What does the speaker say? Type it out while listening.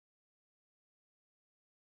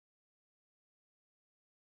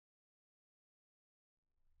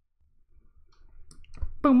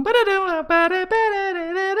Boom ba da doo ba da ba da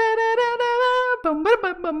da da da da. Boom ba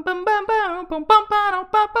bum bum bum bum bum bum bum ba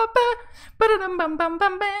ba ba ba. Ba da dum bum bum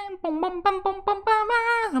bum bum bum bum bum bum bum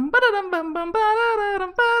bum. Ba da dum bum bum ba da da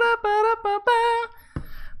dum ba da ba da ba ba.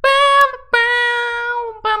 Bam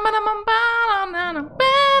bam bam bam bam bam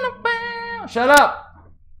bam bam. Shut up.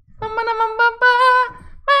 Bam bam bam bam bam.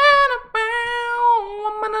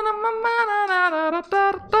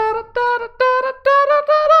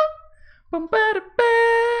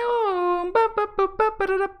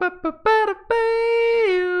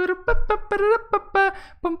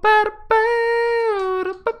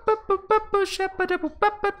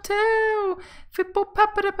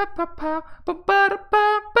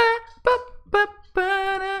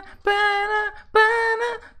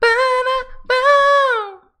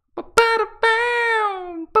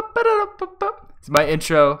 It's my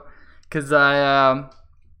intro because I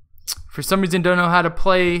for some reason don't know how to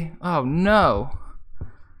play. Oh no,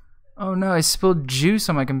 I spilled juice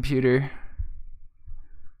on my computer.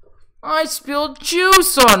 I spilled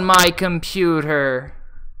juice on my computer.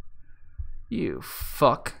 You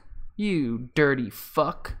fuck. You dirty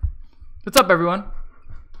fuck. What's up, everyone?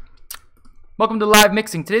 Welcome to live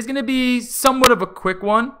mixing. Today's gonna be somewhat of a quick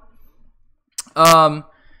one.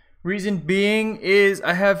 Reason being is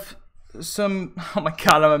I have some, oh my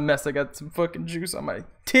god, I'm a mess. I got some fucking juice on my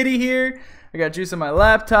titty here. I got juice on my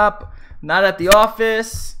laptop. Not at the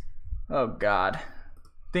office. Oh god.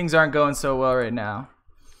 Things aren't going so well right now.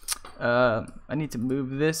 I need to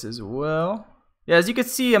move this as well. Yeah, as you can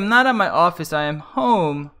see, I'm not at my office. I am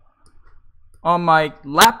home on my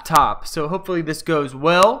laptop. So hopefully this goes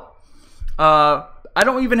well. I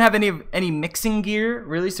don't even have any mixing gear,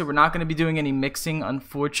 really, so we're not going to be doing any mixing,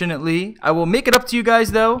 unfortunately. I will make it up to you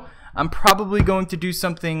guys, though. I'm probably going to do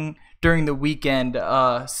something during the weekend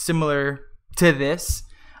similar to this.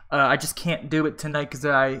 I just can't do it tonight because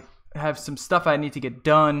I have some stuff I need to get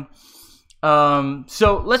done.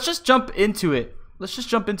 So let's just jump into it.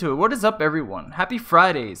 What is up, everyone? Happy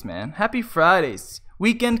Fridays, man. Happy Fridays.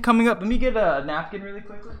 Weekend coming up. Let me get a napkin really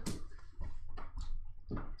quickly.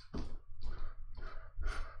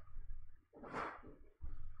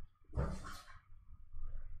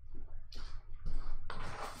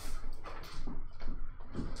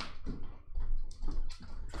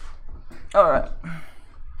 Alright.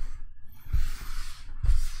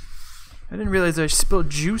 I didn't realize I spilled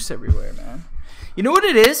juice everywhere, man. You know what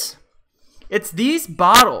it is? It's these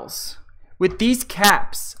bottles with these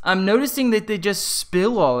caps. I'm noticing that they just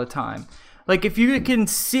spill all the time. Like, if you can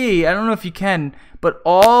see, I don't know if you can, but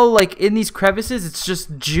all, like, in these crevices, it's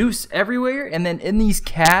just juice everywhere. And then in these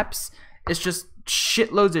caps, it's just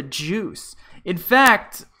shitloads of juice. In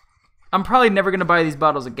fact, I'm probably never going to buy these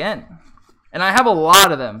bottles again. And I have a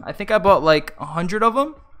lot of them. I think I bought like 100 of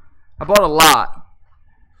them. I bought a lot.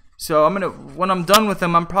 So when I'm done with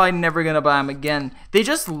them, I'm probably never gonna buy them again. They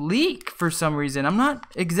just leak for some reason. I'm not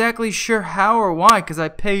exactly sure how or why, because I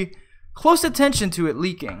pay close attention to it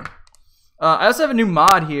leaking. I also have a new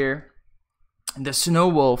mod here, the Snow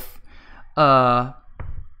Wolf. I'm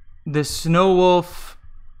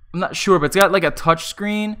not sure, but it's got like a touch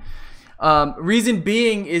screen. Reason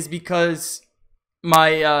being is because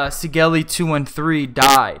my Sigeli 213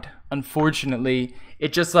 died, unfortunately.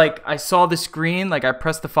 It just, like, I saw the screen, like, I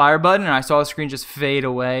pressed the fire button and I saw the screen just fade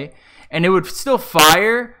away. And it would still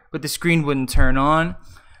fire, but the screen wouldn't turn on.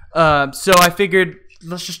 So I figured,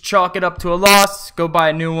 let's just chalk it up to a loss, go buy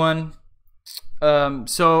a new one.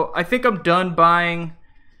 So I think I'm done buying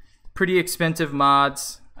pretty expensive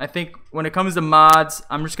mods. I think when it comes to mods,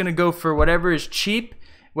 I'm just going to go for whatever is cheap,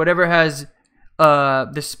 whatever has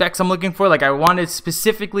the specs I'm looking for. Like, I wanted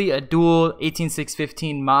specifically a dual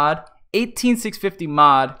 18615 mod, 18650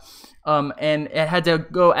 mod, and it had to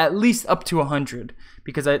go at least up to 100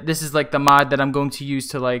 because this is like the mod that I'm going to use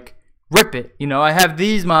to like rip it. You know, I have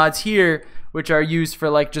these mods here which are used for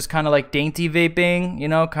like just kind of like dainty vaping. You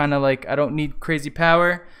know, kind of like I don't need crazy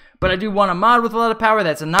power, but I do want a mod with a lot of power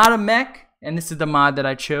that's not a mech, and this is the mod that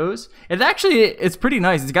I chose. It's pretty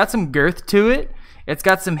nice. It's got some girth to it. It's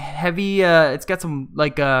got some heavy, it's got some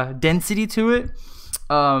like density to it.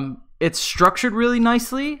 It's structured really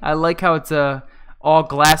nicely. I like how it's a all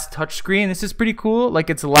glass touchscreen. This is pretty cool. Like,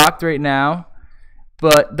 it's locked right now,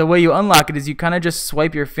 but the way you unlock it is you kind of just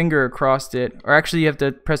swipe your finger across it, or actually you have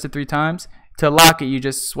to press it 3 times. To lock it, you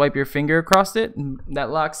just swipe your finger across it, and that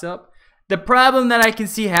locks up. The problem that I can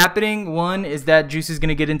see happening, one, is that juice is going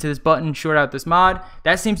to get into this button and short out this mod.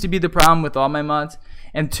 That seems to be the problem with all my mods.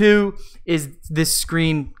 And 2 is this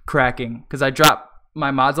screen cracking, because I drop my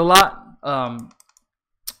mods a lot.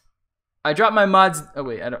 I drop my mods. Oh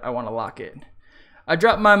wait, I want to lock it. I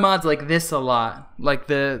drop my mods like this a lot. Like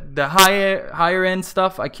the higher end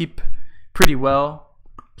stuff, I keep pretty well.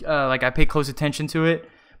 Like I pay close attention to it.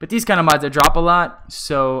 But these kind of mods I drop a lot.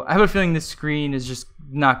 So I have a feeling this screen is just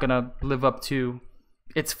not gonna live up to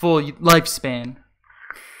its full lifespan.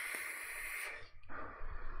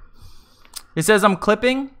 It says I'm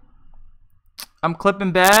clipping. I'm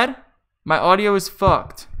clipping bad. My audio is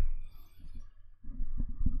fucked.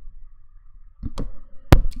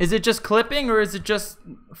 Is it just clipping or is it just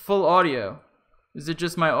full audio? Is it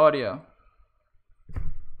just my audio?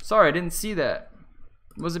 Sorry, I didn't see that.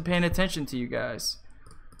 Wasn't paying attention to you guys.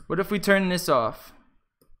 What if we turn this off?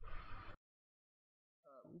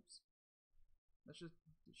 Oops. Let's just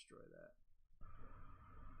destroy that.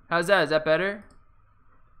 How's that? Is that better?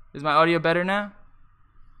 Is my audio better now?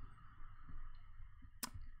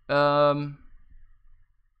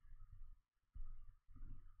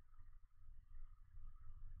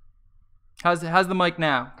 How's the mic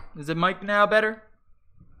now? Is the mic now better?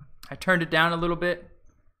 I turned it down a little bit.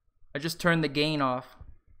 I just turned the gain off.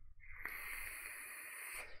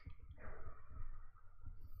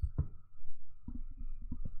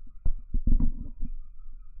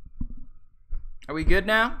 Are we good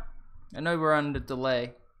now? I know we're on the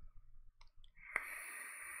delay.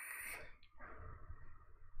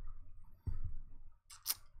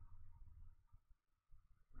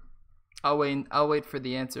 I'll wait for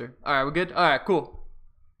the answer. Alright, we're good? Alright, cool.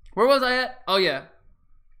 Where was I at? Oh yeah.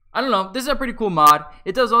 I don't know. This is a pretty cool mod.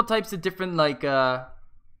 It does all types of different like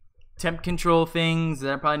temp control things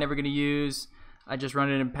that I'm probably never gonna use. I just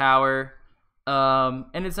run it in power.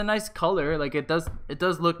 And it's a nice color. Like it does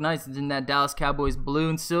look nice. It's in that Dallas Cowboys blue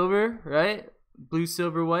and silver, right? Blue,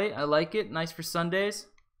 silver, white. I like it. Nice for Sundays.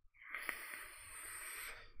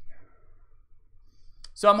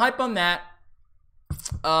 So I'm hype on that.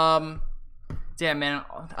 Damn man,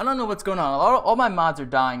 I don't know what's going on. All my mods are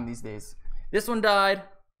dying these days. This one died.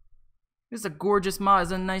 This is a gorgeous mod.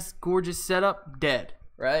 It's a nice, gorgeous setup. Dead,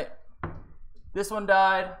 right? This one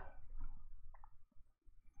died.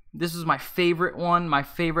 This was my favorite one. My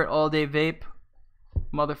favorite all-day vape.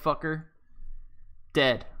 Motherfucker.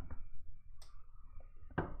 Dead.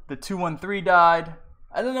 The 213 died.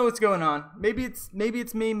 I don't know what's going on. Maybe it's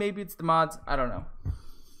me. Maybe it's the mods. I don't know.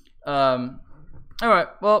 All right.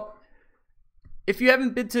 Well, if you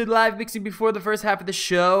haven't been to live mixing before the first half of the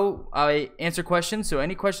show, I answer questions. So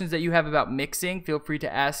any questions that you have about mixing, feel free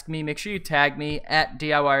to ask me. Make sure you tag me at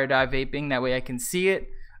DIY or Die Vaping. That way I can see it.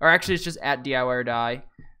 Or actually, it's just at DIY or Die.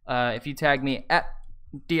 If you tag me at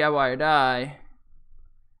DIY or Die,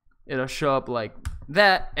 it'll show up like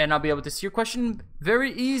that, and I'll be able to see your question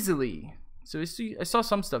very easily. So I saw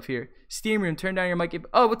some stuff here. Steam Room, turn down your mic.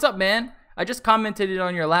 Oh, what's up, man? I just commented it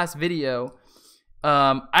on your last video.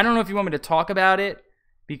 I don't know if you want me to talk about it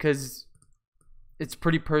because it's a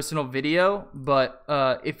pretty personal video, but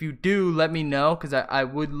if you do, let me know because I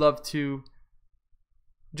would love to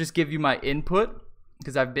just give you my input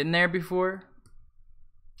because I've been there before.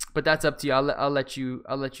 But that's up to you. I'll let you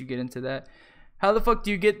get into that. How the fuck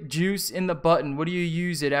do you get juice in the button? What do you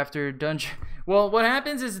use it after dungeon? Well, what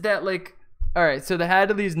happens is that like, all right, so the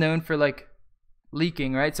Hadley is known for like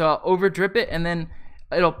leaking, right? So I'll over drip it and then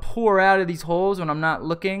it'll pour out of these holes when I'm not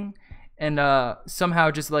looking, and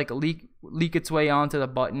somehow just like leak its way onto the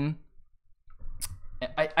button.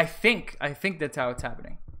 I think that's how it's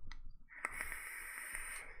happening.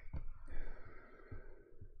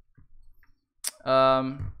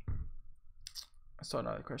 I saw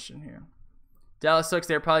another question here. Dallas sucks.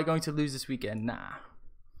 They're probably going to lose this weekend. Nah,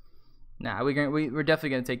 we're definitely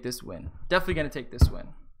gonna take this win. Definitely gonna take this win.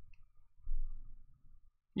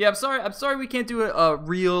 Yeah, I'm sorry we can't do a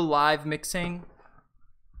real live mixing.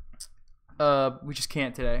 We just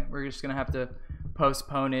can't today. We're just gonna have to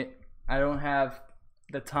postpone it. I don't have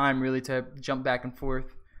the time really to jump back and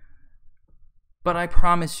forth. But I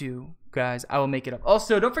promise you guys, I will make it up.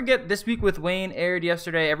 Also, don't forget this week with Wayne aired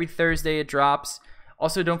yesterday. Every Thursday it drops.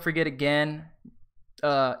 Also, don't forget again,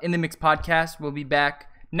 In the Mix podcast will be back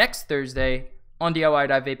next Thursday on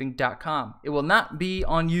DIY-vaping.com. It will not be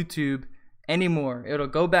on YouTube anymore. It'll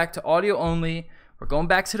go back to audio only. We're going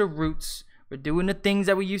back to the roots. We're doing the things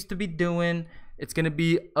that we used to be doing. It's going to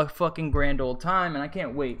be a fucking grand old time, and I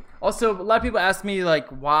can't wait. Also, a lot of people ask me, like,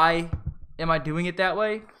 why am I doing it that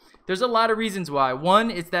way? There's a lot of reasons why. One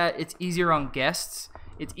is that it's easier on guests.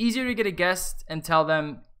 It's easier to get a guest and tell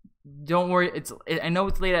them, don't worry, I know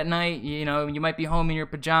it's late at night, you know, you might be home in your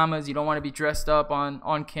pajamas, you don't want to be dressed up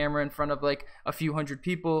on camera in front of like a few hundred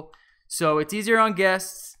people. So it's easier on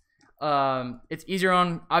guests. It's easier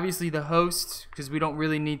on obviously the host because we don't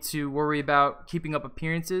really need to worry about keeping up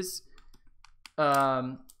appearances.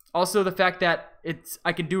 And Also, the fact that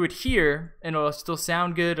I can do it here and it'll still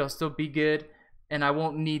sound good, it'll still be good, and I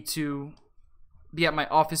won't need to be at my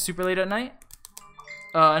office super late at night.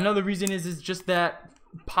 Another reason is just that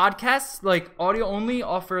podcasts, like audio only,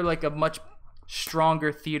 offer like a much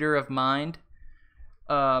stronger theater of mind.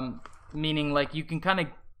 Meaning like you can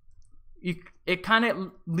it kind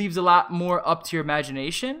of leaves a lot more up to your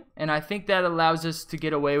imagination, and I think that allows us to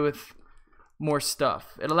get away with more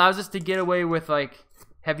stuff. It allows us to get away with like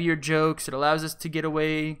heavier jokes. It allows us to get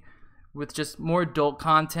away with just more adult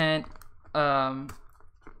content. And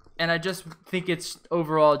I just think it's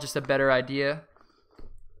overall just a better idea.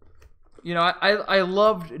 You know, I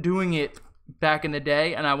loved doing it back in the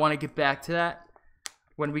day, and I want to get back to that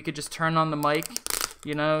when we could just turn on the mic,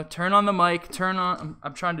 you know,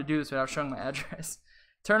 I'm trying to do this without showing my address.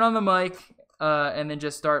 Turn on the mic, and then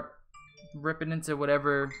just start ripping into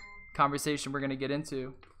whatever conversation we're going to get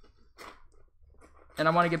into. And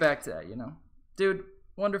I want to get back to that, you know. Dude,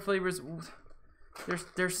 Wonder Flavors,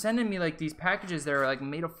 they're sending me like these packages that are like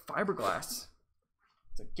made of fiberglass.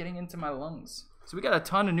 It's like getting into my lungs. So we got a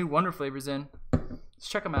ton of new Wonder Flavors in. Let's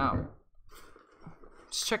check them out.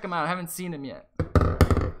 I haven't seen them yet.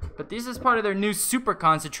 But this is part of their new super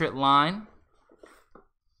concentrate line.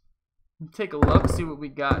 Take a look, see what we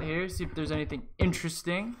got here, see if there's anything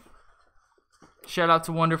interesting. Shout out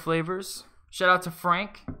to Wonder Flavors. Shout out to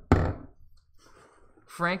Frank.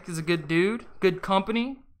 Frank is a good dude, good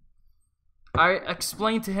company. I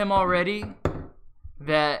explained to him already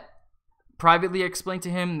that, privately explained to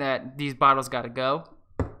him that these bottles gotta go.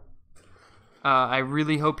 I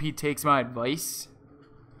really hope he takes my advice.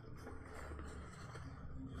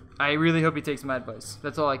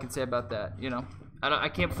 That's all I can say about that, you know. I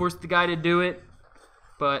can't force the guy to do it,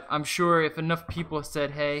 but I'm sure if enough people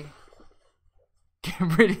said, hey, get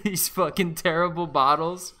rid of these fucking terrible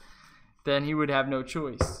bottles, then he would have no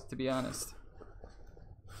choice, to be honest.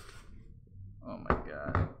 Oh my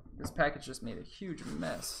god. This package just made a huge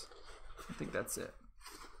mess. I think that's it.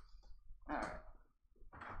 Alright.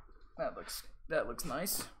 That looks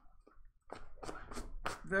nice.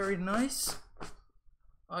 Very nice.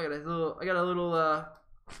 Oh, I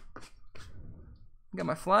got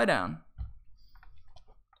my fly down.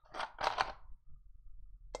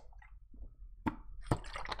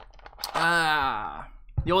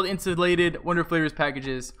 The old insulated Wonder Flavors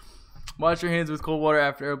packages. Wash your hands with cold water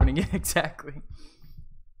after opening it. Exactly.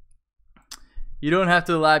 You don't have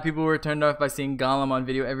to lie. People were turned off by seeing Gollum on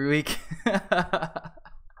video every week.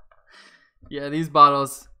 Yeah, these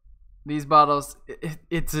bottles,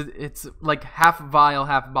 it's like half vial,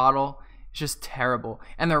 half bottle. It's just terrible.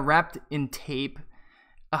 And they're wrapped in tape.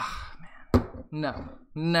 Ah, man.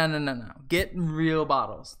 No. Get real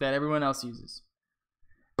bottles that everyone else uses.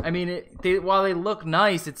 I mean, while they look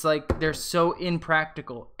nice, it's like they're so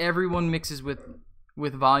impractical. Everyone mixes with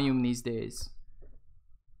volume these days.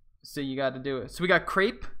 So you got to do it. So we got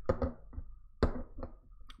crepe.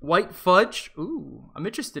 White fudge. Ooh, I'm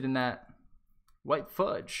interested in that. White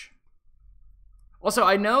fudge. Also,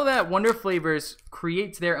 I know that Wonder Flavors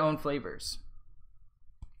creates their own flavors.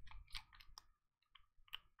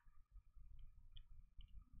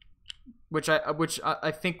 Which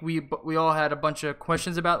I think we all had a bunch of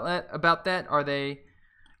questions about that. Are they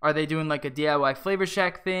doing like a DIY Flavor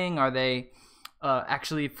Shack thing? Are they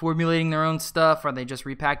actually formulating their own stuff? Are they just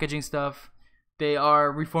repackaging stuff? They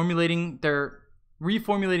are reformulating their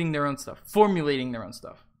own stuff. Formulating their own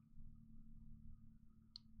stuff.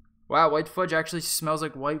 Wow, white fudge actually smells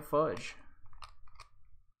like white fudge.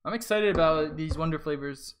 I'm excited about these Wonder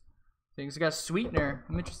Flavors things. I got sweetener.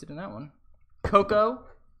 I'm interested in that one. Cocoa,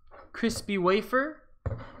 crispy wafer,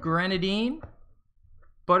 grenadine,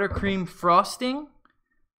 buttercream frosting,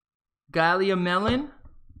 Gallia melon,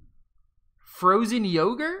 frozen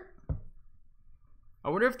yogurt. I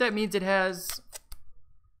wonder if that means it has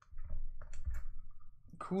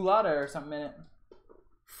culotta or something in it.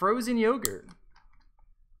 Frozen yogurt.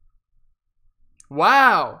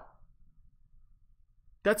 Wow.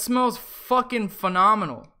 That smells fucking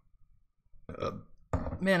phenomenal.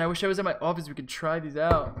 Man, I wish I was at my office. We could try these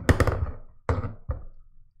out.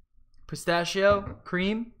 Pistachio,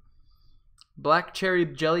 cream, black cherry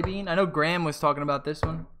jelly bean. I know Graham was talking about this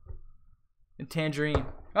one. And tangerine.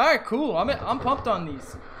 All right, cool. I'm pumped on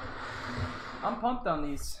these. I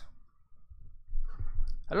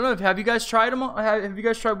don't know. Have you guys tried them? Have you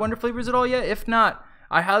guys tried Wonder Flavors at all yet? If not,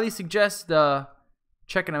 I highly suggest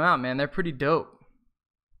checking them out, man. They're pretty dope.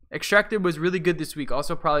 Extracted was really good this week.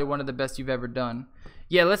 Also, probably one of the best you've ever done.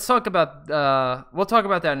 Yeah, let's talk about. We'll talk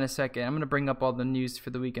about that in a second. I'm gonna bring up all the news for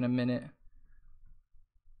the week in a minute.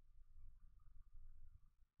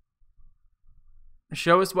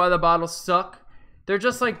 show us why the bottles suck. They're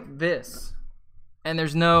just like this. And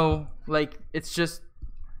there's no, like, it's just,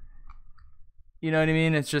 you know what I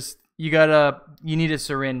mean? It's just, you need a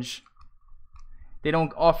syringe. They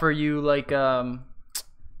don't offer you, like,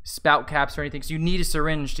 spout caps or anything. So you need a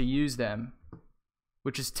syringe to use them,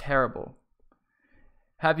 which is terrible.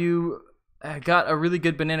 Have you got a really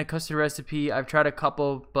good banana custard recipe? I've tried a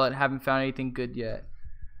couple, but haven't found anything good yet.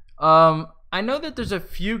 I know that there's a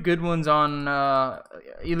few good ones on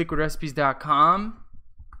eliquidrecipes.com.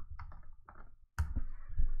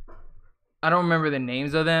 I don't remember the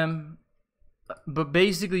names of them, but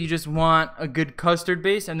basically you just want a good custard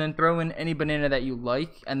base and then throw in any banana that you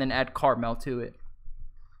like and then add caramel to it.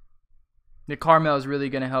 The caramel is really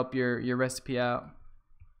going to help your recipe out.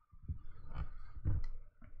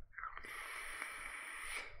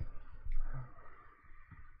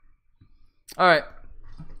 Alright,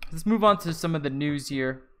 let's move on to some of the news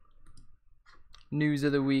here. News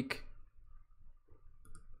of the week.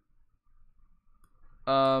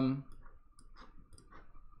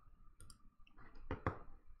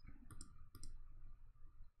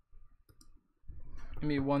 Give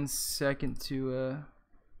me 1 second to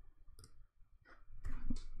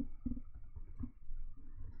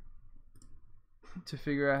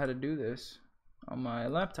figure out how to do this on my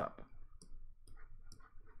laptop.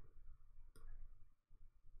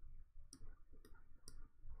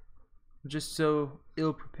 I'm just so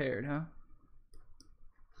ill prepared, huh?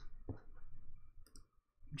 I'm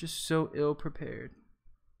just so ill prepared.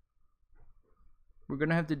 We're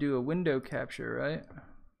gonna have to do a window capture, right?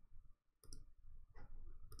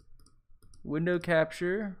 Window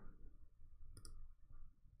capture,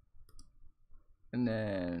 and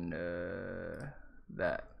then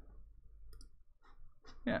that.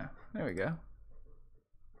 Yeah, there we go.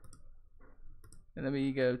 And then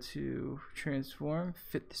we go to transform,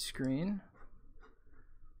 fit the screen,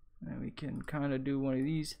 and we can kind of do one of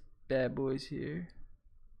these bad boys here.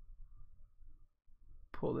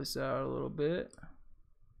 Pull this out a little bit.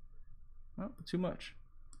 Oh, too much.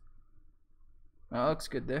 That looks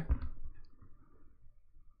good there.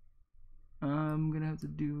 I'm gonna have to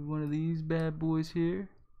do one of these bad boys here.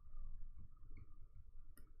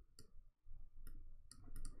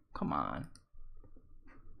 Come on.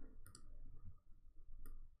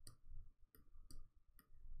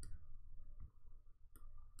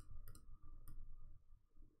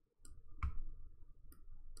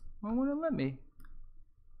 Why won't it let me?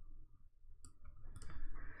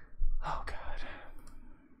 Oh God.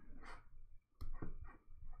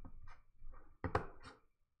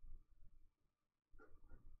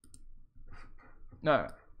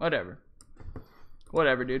 Alright, whatever.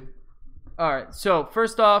 Whatever, dude. Alright, so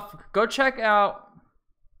first off, go check out...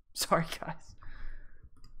 Sorry, guys.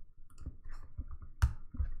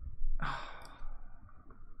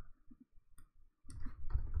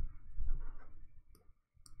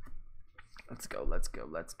 Let's go, let's go,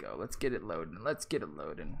 let's go. Let's get it loading. Let's get it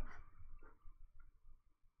loading.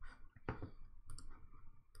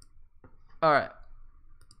 Alright.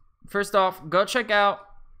 First off, go check out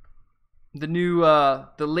the new,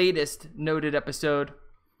 the latest Noted episode.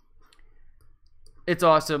 It's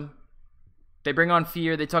awesome. They bring on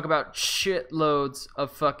Fear. They talk about shitloads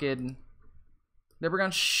of fucking... They bring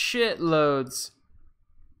on shitloads.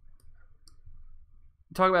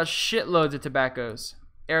 Talk about shitloads of tobaccos.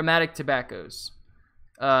 Aromatic tobaccos.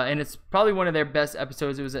 And it's probably one of their best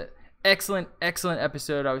episodes. It was an excellent, excellent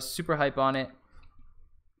episode. I was super hype on it.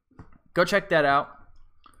 Go check that out.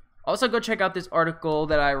 Also, go check out this article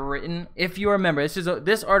that I've written. If you are a member,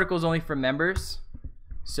 this article is only for members.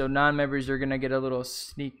 So non-members are going to get a little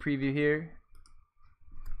sneak preview here.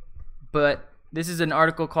 But this is an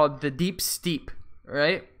article called The Deep Steep,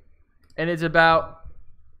 right? And it's about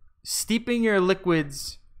steeping your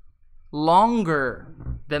liquids longer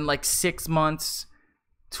than like 6 months,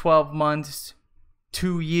 12 months,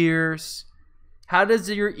 2 years. How does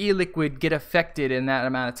your e-liquid get affected in that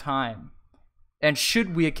amount of time? And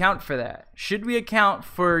should we account for that? Should we account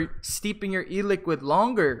for steeping your e-liquid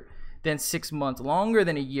longer than 6 months, longer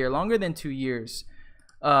than a year, longer than 2 years?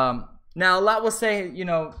 Now, a lot will say, you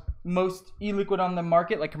know, most e-liquid on the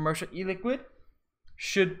market, like commercial e-liquid,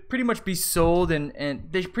 should pretty much be sold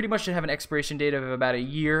and they pretty much should have an expiration date of about a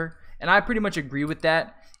year. And I pretty much agree with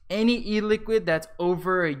that. Any e-liquid that's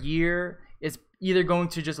over a year is either going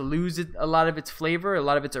to just lose a lot of its flavor, a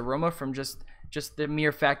lot of its aroma from just the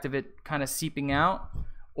mere fact of it kind of seeping out,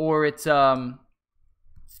 or it's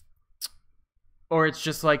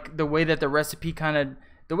just like the way that the recipe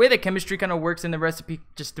the way that chemistry kind of works in the recipe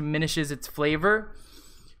just diminishes its flavor.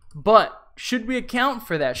 But should we account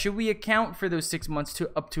for that? Should we account for those 6 months to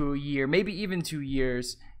up to a year, maybe even 2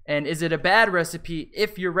 years? And is it a bad recipe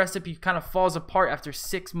if your recipe kind of falls apart after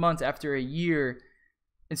 6 months, after a year,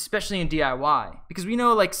 especially in DIY? Because we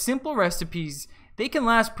know like simple recipes, they can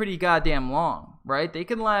last pretty goddamn long, right? They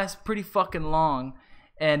can last pretty fucking long.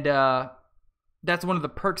 And that's one of the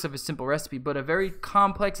perks of a simple recipe. But a very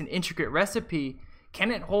complex and intricate recipe, can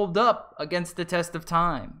it hold up against the test of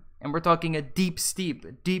time? And we're talking a deep steep,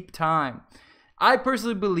 a deep time. I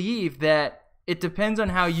personally believe that it depends on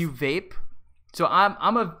how you vape. So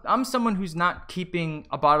I'm someone who's not keeping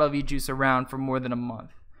a bottle of e-juice around for more than a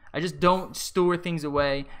month. I just don't store things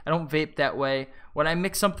away. I don't vape that way. When I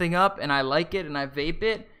mix something up and I like it and I vape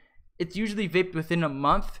it, it's usually vaped within a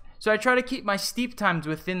month. So I try to keep my steep times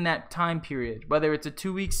within that time period, whether it's a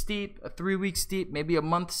 2-week steep, a 3-week steep, maybe a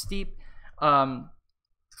month steep.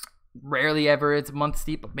 Rarely ever it's a month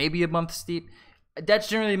steep, but maybe a month steep. That's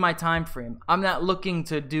generally my time frame. I'm not looking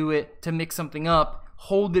to do it to mix something up,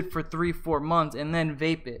 hold it for 3-4 months, and then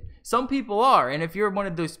vape it. Some people are, and if you're one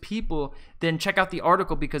of those people, then check out the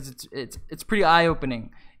article because it's pretty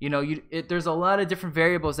eye-opening. You know, there's a lot of different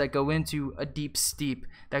variables that go into a deep steep,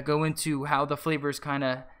 that go into how the flavors kind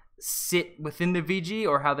of sit within the VG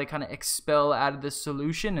or how they kind of expel out of the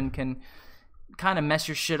solution and can kind of mess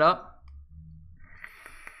your shit up.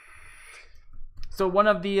 So one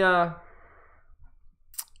of the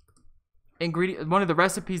one of the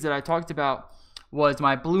recipes that I talked about was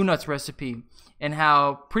my blue nuts recipe, and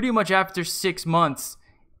how pretty much after 6 months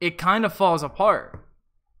it kind of falls apart.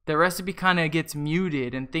 The recipe kind of gets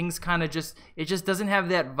muted and things kind of just doesn't have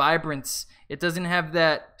that vibrance. It doesn't have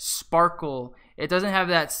that sparkle. It doesn't have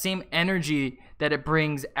that same energy that it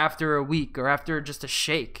brings after a week or after just a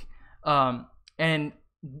shake. And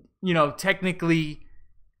you know, technically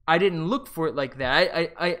I didn't look for it like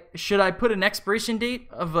that. Should I put an expiration date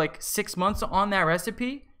of like 6 months on that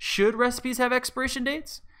recipe? Should recipes have expiration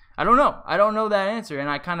dates? I don't know. I don't know that answer, and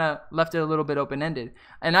I kind of left it a little bit open-ended.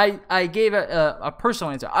 And I gave a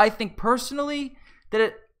personal answer. I think personally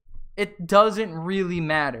that it doesn't really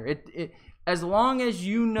matter. It as long as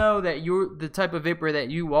you know that you're the type of vapor that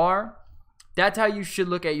you are, that's how you should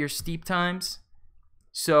look at your steep times.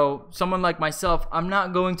 So someone like myself, I'm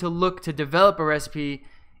not going to look to develop a recipe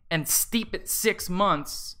and steep it 6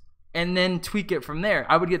 months and then tweak it from there.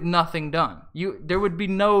 I would get nothing done. There would be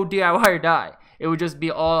no DIY or die. It would just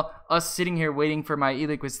be all us sitting here waiting for my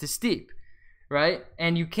e-liquids to steep, right?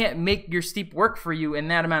 And you can't make your steep work for you in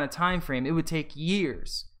that amount of time frame. It would take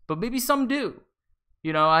years, but maybe some do.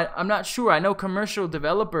 You know, I'm not sure. I know commercial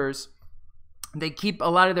developers, they keep a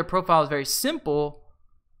lot of their profiles very simple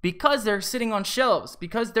because they're sitting on shelves,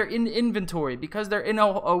 because they're in inventory, because they're in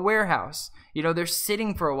a warehouse. You know, they're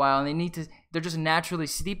sitting for a while and they're just naturally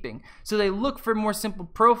steeping. So they look for more simple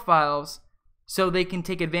profiles so they can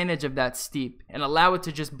take advantage of that steep and allow it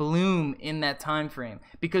to just bloom in that time frame.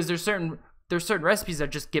 Because there's certain recipes that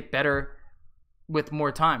just get better with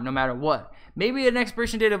more time, no matter what. Maybe an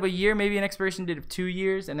expiration date of a year, maybe an expiration date of 2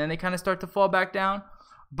 years, and then they kind of start to fall back down.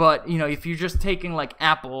 But, you know, if you're just taking like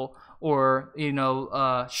apple or, you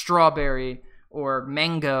know, strawberry or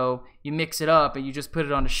mango, you mix it up and you just put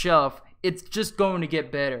it on the shelf, it's just going to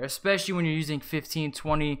get better, especially when you're using 15,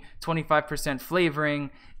 20, 25%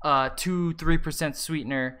 flavoring, 2-3%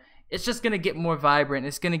 sweetener. It's just going to get more vibrant.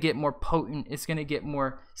 It's going to get more potent. It's going to get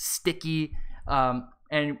more sticky.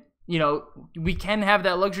 And, you know, we can have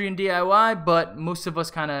that luxury in DIY, but most of us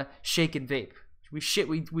kind of shake and vape.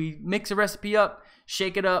 We mix a recipe up,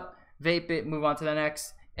 shake it up, vape it, move on to the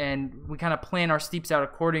next, and we kind of plan our steeps out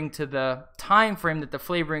according to the time frame that the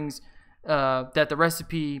flavorings that the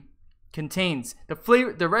recipe contains. The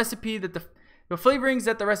flavorings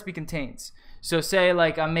that the recipe contains. So say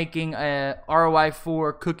like I'm making a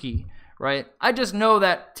ROI4 cookie, right? I just know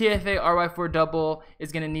that TFA RY4 double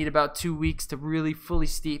is going to need about 2 weeks to really fully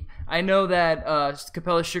steep. I know that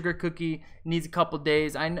Capella sugar cookie needs a couple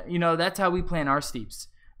days. You know, that's how we plan our steeps.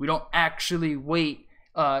 We don't actually wait,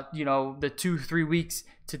 you know, the 2-3 weeks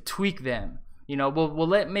to tweak them. You know, we'll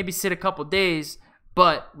let maybe sit a couple days,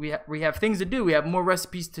 but we have things to do. We have more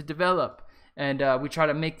recipes to develop, and we try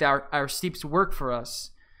to make our steeps work for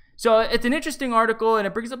us. So it's an interesting article, and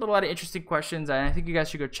it brings up a lot of interesting questions, and I think you guys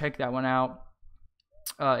should go check that one out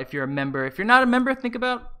if you're a member. If you're not a member, think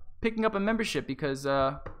about picking up a membership, because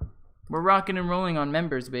we're rocking and rolling on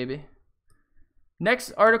members, baby.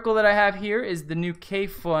 Next article that I have here is the new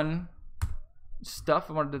K-Fun stuff.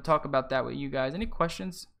 I wanted to talk about that with you guys. Any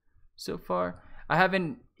questions so far? I have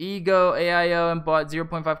an Ego AIO and bought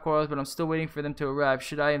 0.5 coils, but I'm still waiting for them to arrive.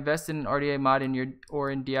 Should I invest in an RDA mod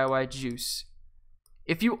or in DIY juice?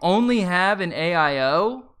 If you only have an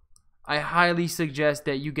AIO, I highly suggest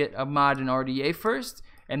that you get a mod in RDA first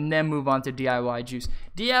and then move on to DIY juice.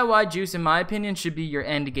 DIY juice, in my opinion, should be your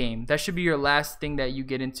end game. That should be your last thing that you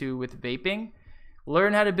get into with vaping.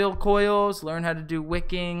 Learn how to build coils, learn how to do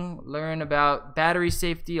wicking, learn about battery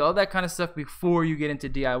safety, all that kind of stuff before you get into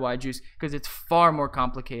DIY juice, because it's far more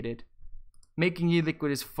complicated. Making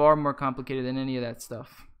e-liquid is far more complicated than any of that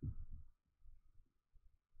stuff.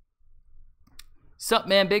 Sup,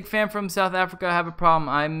 man? Big fan from South Africa. I have a problem.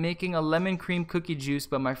 I'm making a lemon cream cookie juice,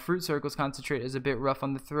 but my fruit circles concentrate is a bit rough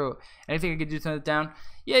on the throat. Anything I could do to tone it down?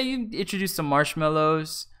 Yeah, you introduce some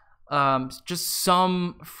marshmallows. Just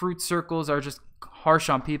some fruit circles are just harsh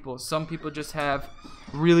on people. Some people just have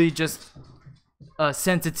really just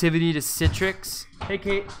sensitivity to citrics. Hey,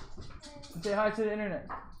 Kate. Say hi to the internet.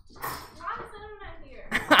 Why is the internet here?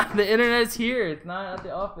 The internet is here. It's not at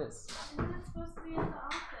the office. It's not supposed to be in the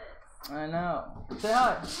office. I know. Say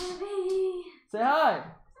hi. Baby. Say hi.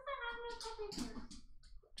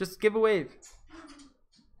 Just give a wave.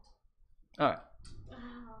 Alright.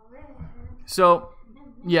 So,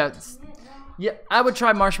 yeah, I would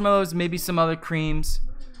try marshmallows, maybe some other creams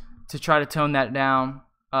to try to tone that down.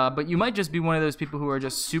 But you might just be one of those people who are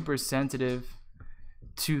just super sensitive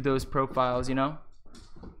to those profiles, you know?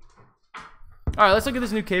 Alright, let's look at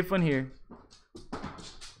this new cave one here.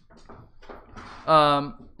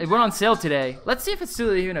 It went on sale today. Let's see if it's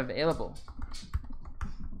still even available.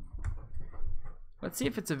 Let's see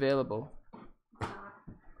if it's available.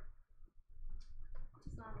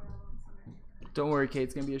 Don't worry, Kate.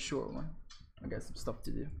 It's gonna be a short one. I got some stuff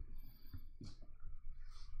to do.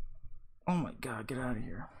 Oh my God! Get out of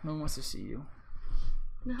here. No one wants to see you.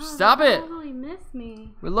 No, Stop it! Totally miss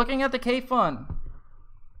me. We're looking at the K-Fun.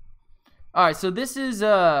 All right, so this is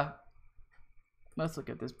let's look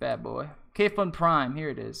at this bad boy. K-Fun Prime. Here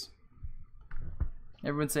it is.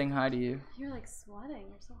 Everyone's saying hi to you. You're like sweating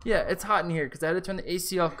or something. Yeah, it's hot in here because I had to turn the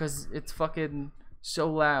AC off because it's fucking so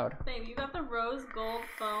loud. Babe, you got the rose gold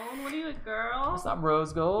phone. What are you, a girl? It's not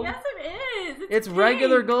rose gold. Yes, it is. It's pink.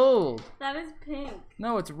 regular gold. That is pink.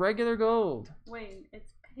 No, it's regular gold. Wait,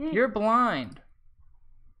 it's pink. You're blind.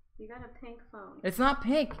 You got a pink phone. It's not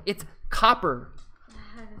pink. It's copper.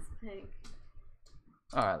 That is pink.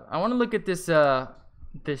 All right, I want to look at this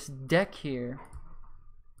this deck here.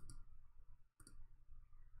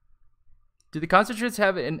 Do the concentrates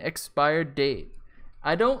have an expired date?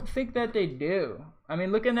 I don't think that they do. I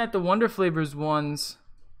mean, looking at the Wonder Flavors ones,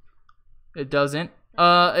 it doesn't.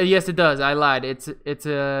 Yes, it does. I lied. It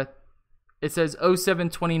says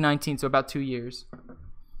 07/2019, so about 2 years.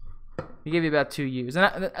 He gave you about 2 years,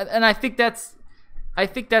 and I think that's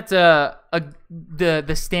the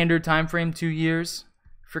standard time frame, 2 years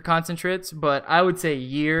for concentrates. But I would say a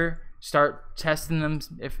year. Start testing them.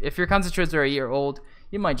 If your concentrates are a year old,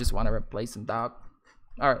 you might just want to replace them, dog.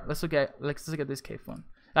 All right, let's look at this K-Fun.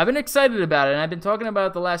 I've been excited about it, and I've been talking about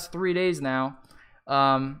it the last 3 days now.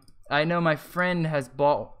 I know my friend has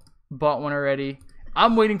bought one already.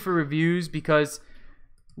 I'm waiting for reviews because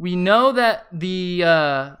we know that the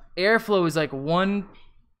airflow is like 1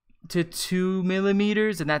 to 2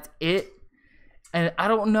 millimeters, and that's it. And I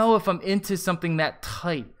don't know if I'm into something that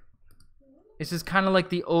tight. It's just kind of like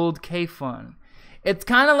the old K-Fun. It's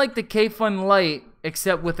kind of like the K-Fun Lite,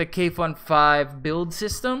 except with a K-Fun 5 build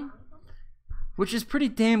system, which is pretty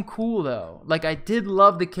damn cool though. Like, I did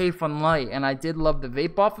love the K-Fun Lite, and I did love the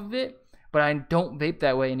vape off of it, but I don't vape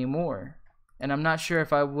that way anymore. And I'm not sure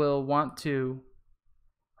if I will want to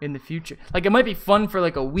in the future. Like, it might be fun for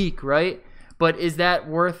like a week, right? But is that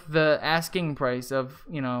worth the asking price of,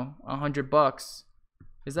 you know, $100?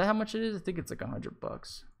 Is that how much it is? I think it's like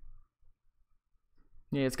 $100.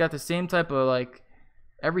 Yeah, it's got the same type of like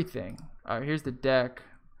everything. All right, here's the deck.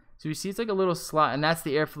 So you see it's like a little slot, and that's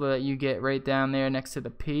the airflow that you get right down there next to the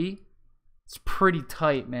P. It's pretty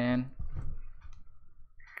tight, man.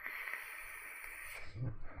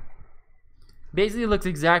 Basically, it looks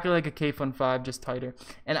exactly like a K-Fun 5, just tighter.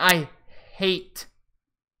 And I hate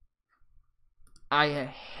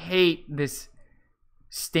this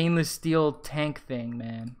stainless steel tank thing,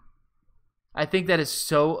 man. I think that is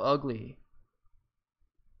so ugly.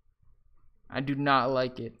 I do not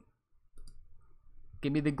like it.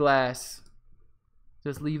 Give me the glass.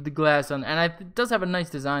 Just leave the glass on. And it does have a nice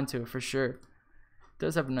design to it, for sure. It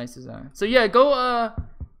does have a nice design. So yeah, go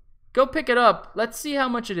pick it up. Let's see how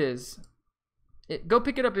much it is. Go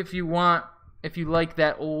pick it up if you want. If you like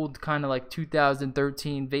that old kind of like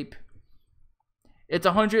 2013 vape. It's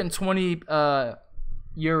 120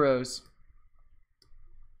 euros.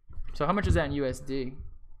 So how much is that in USD?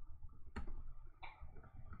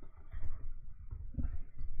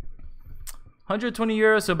 120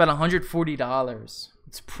 euros, so about $140.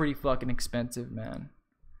 It's pretty fucking expensive, man.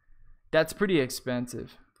 That's pretty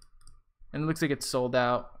expensive. And it looks like it's sold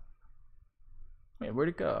out. Wait, where'd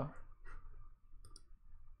it go?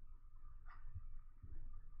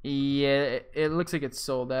 Yeah, it looks like it's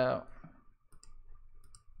sold out.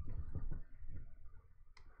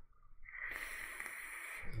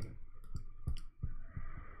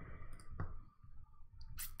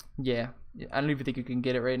 Yeah, I don't even think you can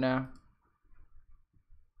get it right now.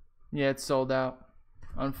 Yeah, it's sold out,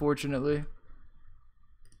 unfortunately.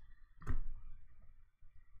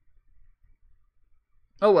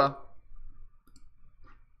 Oh well.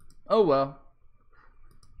 Oh well.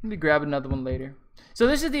 Let me grab another one later. So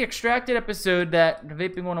this is the extracted episode that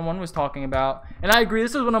Vaping 101 was talking about. And I agree,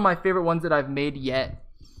 this is one of my favorite ones that I've made yet.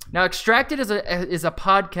 Now, Extracted is a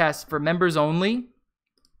podcast for members only.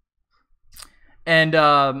 And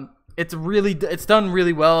it's done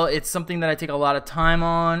really well. It's something that I take a lot of time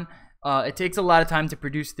on. It takes a lot of time to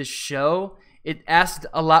produce this show. It asks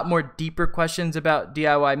a lot more deeper questions about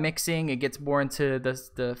DIY mixing. It gets more into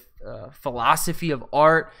the philosophy of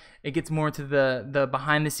art. It gets more into the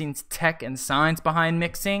behind the scenes tech and science behind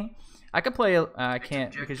mixing. I could play. I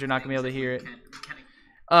can't because you're not gonna be able to hear it.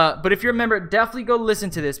 But if you're a member, definitely go listen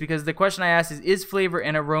to this because the question I asked is flavor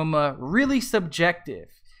and aroma really subjective?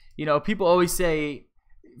 You know, people always say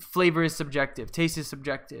flavor is subjective, taste is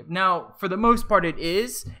subjective. Now, for the most part, it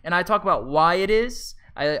is, and I talk about why it is.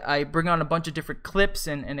 I bring on a bunch of different clips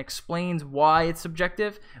and explains why it's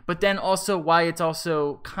subjective, but then also why it's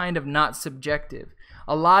also kind of not subjective.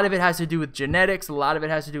 A lot of it has to do with genetics. A lot of it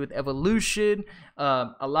has to do with evolution.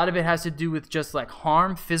 A lot of it has to do with just like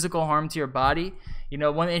harm, physical harm to your body. You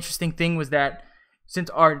know, one interesting thing was that since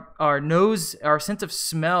our sense of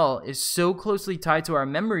smell is so closely tied to our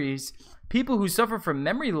memories, people who suffer from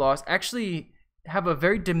memory loss actually have a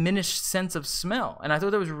very diminished sense of smell. And I thought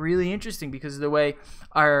that was really interesting because of the way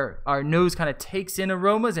our nose kind of takes in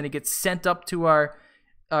aromas and it gets sent up to our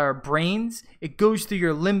brains. It goes through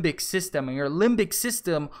your limbic system, and your limbic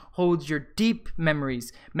system holds your deep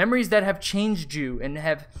memories that have changed you and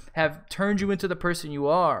have turned you into the person you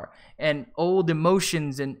are, and old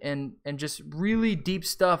emotions and just really deep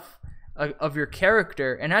stuff of your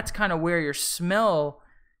character. And that's kind of where your smell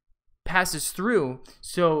passes through.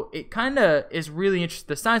 So it kind of is really interesting.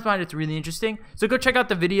 The science behind it's really interesting. So go check out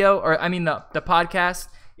the video, or I mean the podcast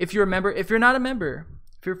if you're a member. If you're not a member,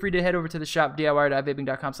 feel free to head over to the shop,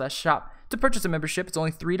 diy.vaping.com/shop, to purchase a membership. It's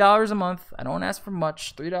only $3 a month. I don't ask for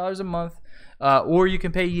much. $3 a month. Or you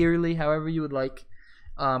can pay yearly, however you would like.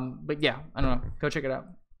 But yeah, I don't know. Go check it out.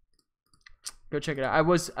 Go check it out. I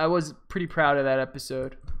was pretty proud of that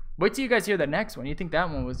episode. Wait till you guys hear the next one. You think that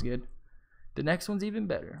one was good? The next one's even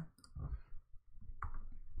better.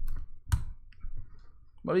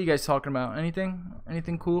 What are you guys talking about?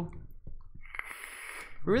 Anything cool?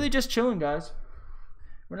 We're really just chilling, guys.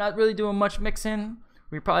 We're not really doing much mixing.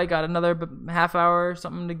 We probably got another half hour or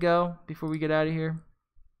something to go before we get out of here.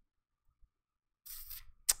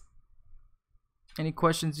 Any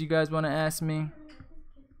questions you guys want to ask me?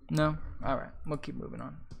 No? Alright, we'll keep moving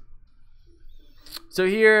on. So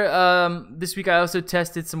here, this week I also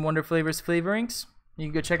tested some Wonder Flavors flavorings. You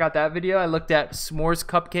can go check out that video. I looked at s'mores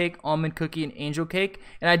cupcake, almond cookie, and angel cake.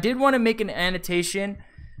 And I did want to make an annotation.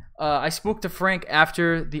 I spoke to Frank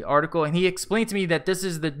after the article, and he explained to me that this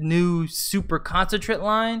is the new super concentrate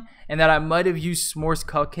line, and that I might have used s'mores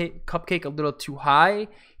cupcake a little too high.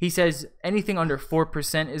 He says anything under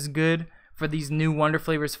 4% is good for these new Wonder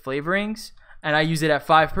Flavors flavorings, and I use it at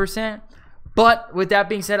 5%. But with that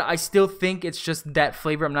being said, I still think it's just that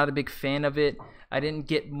flavor. I'm not a big fan of it. I didn't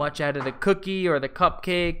get much out of the cookie or the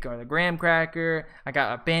cupcake or the graham cracker. I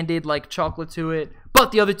got a Band-Aid like chocolate to it.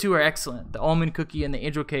 But the other two are excellent, the almond cookie and the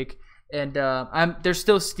angel cake. And they're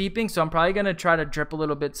still steeping, so I'm probably going to try to drip a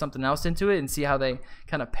little bit something else into it and see how they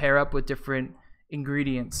kind of pair up with different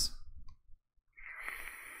ingredients.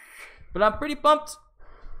 But I'm pretty pumped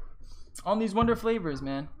on these Wonder Flavors,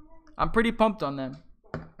 man. I'm pretty pumped on them.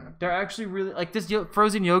 They're actually really, like this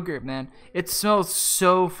frozen yogurt, man. It smells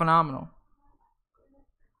so phenomenal.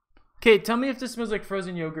 Okay, tell me if this smells like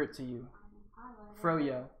frozen yogurt to you.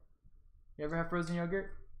 Froyo. You ever have frozen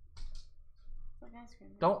yogurt? It's like ice cream.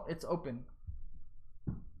 Don't. It's open.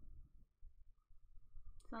 It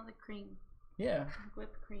smells like cream. Yeah. Like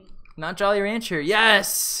whipped cream. Not Jolly Rancher.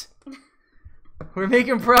 Yes. We're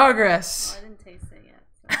making progress. Oh, I didn't taste it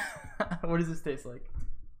yet. So. What does this taste like?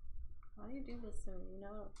 Why do you do this to me? You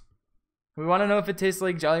know. We want to know if it tastes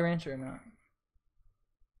like Jolly Rancher or not.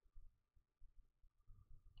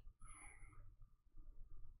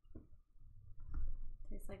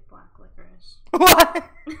 Tastes like black licorice. What?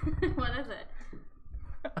 What is it?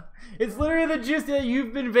 It's literally the juice that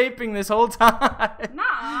you've been vaping this whole time.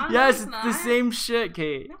 Nah. Yes, no, it's the same shit,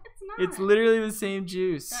 Kate. No, it's not. It's literally the same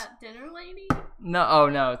juice. That dinner lady? No, oh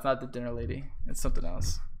no, it's not the dinner lady. It's something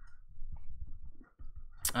else.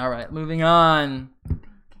 All right, moving on.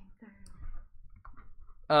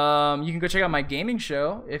 You can go check out my gaming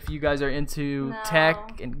show if you guys are into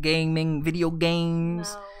tech and gaming, video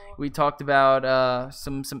games. No. We talked about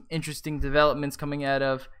some interesting developments coming out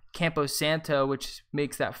of Campo Santo, which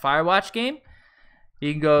makes that Firewatch game.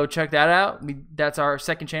 You can go check that out. That's our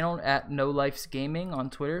second channel at No Life's Gaming on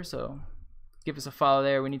Twitter. So give us a follow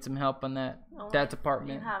there. We need some help on that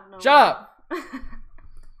department. Shut up.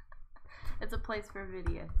 It's a place for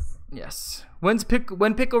videos. Yes. When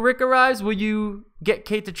Pickle Rick arrives, will you get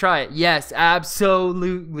Kate to try it? Yes,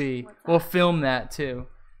 absolutely. We'll film that too.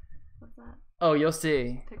 What's that? Oh, you'll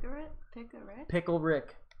see. Pickle Rick? Pickle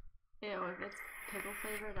Rick. Ew, if it's pickle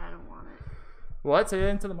flavored, I don't want it. What? Say that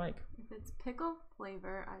into the mic. If it's pickle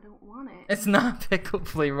flavor, I don't want it. It's not pickle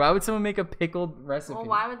flavor. Why would someone make a pickled recipe? Well,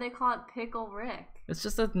 why would they call it Pickle Rick? It's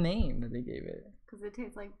just a name that they gave it. Because it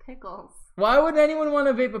tastes like pickles. Why would anyone want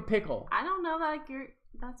to vape a pickle? I don't know,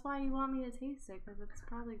 that's why you want me to taste it, because it's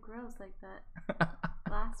probably gross like that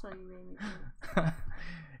last one you made me taste.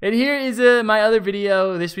 And here is my other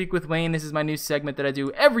video, This Week with Wayne. This is my new segment that I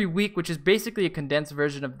do every week, which is basically a condensed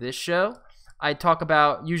version of this show. I talk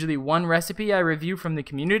about usually one recipe I review from the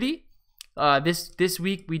community. This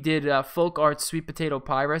week we did Folk Art's sweet potato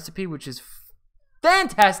pie recipe, which is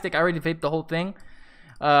fantastic. I already vaped the whole thing.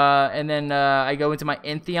 And then I go into my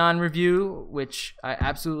Entheon review, which I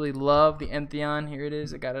absolutely love. The Entheon, here it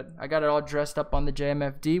is. I got it all dressed up on the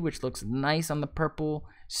JMFD, which looks nice on the purple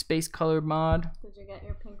space color mod. Did you get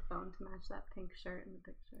your pink phone to match that pink shirt in the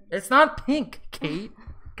picture? It's not pink, Kate.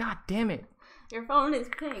 God damn it. Your phone is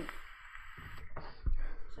pink.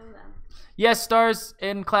 Show them. Yes, Stars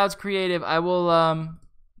and Clouds Creative. I will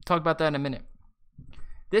talk about that in a minute.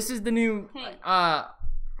 This is the new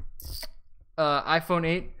iPhone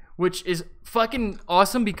 8, which is fucking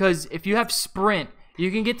awesome because if you have Sprint,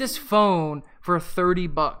 you can get this phone for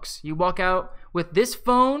 $30. You walk out with this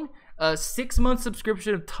phone, a 6-month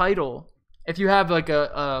subscription of Tidal. If you have like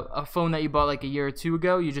a phone that you bought like a year or two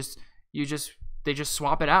ago, they just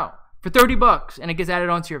swap it out for $30 and it gets added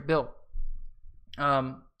onto your bill.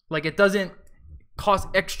 Like it doesn't cost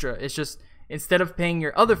extra. It's just instead of paying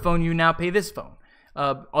your other phone, you now pay this phone.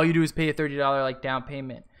 All you do is pay a $30 like down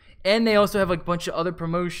payment. And they also have like a bunch of other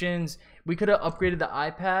promotions. We could have upgraded the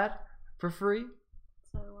iPad for free.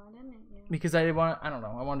 So why didn't you? Because I don't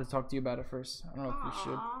know. I wanted to talk to you about it first. I don't know if we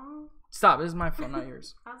should. Stop. This is my phone, not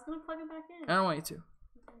yours. I was going to plug it back in. I don't want you to.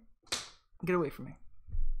 Okay. Get away from me.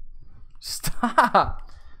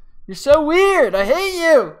 Stop. You're so weird. I hate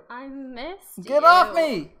you. I missed you. Get off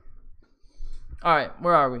me. All right.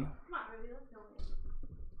 Where are we? Come on, Ruby. Let's go.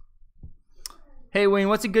 Hey, Wayne,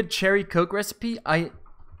 what's a good cherry Coke recipe?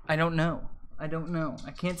 I don't know. I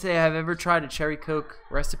can't say I've ever tried a cherry Coke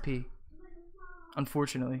recipe,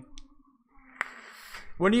 unfortunately.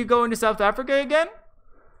 When are you going to South Africa again?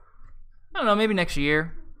 I don't know, maybe next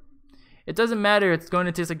year. It doesn't matter. It's going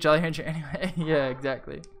to taste like Jolly Rancher anyway. Yeah,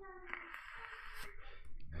 exactly.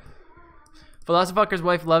 Philosopher's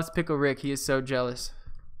wife loves Pickle Rick. He is so jealous.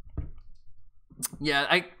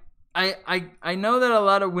 Yeah, I know that a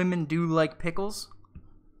lot of women do like pickles.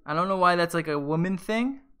 I don't know why that's like a woman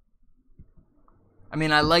thing. I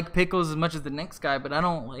mean, I like pickles as much as the next guy, but I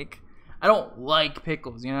don't like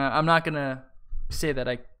pickles. You know, I'm not gonna say that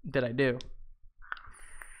I do.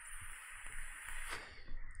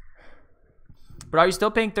 But are you still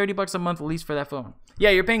paying $30 a month lease for that phone?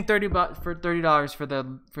 Yeah, you're paying $30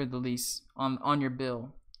 for the lease on your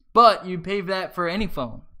bill. But you pay that for any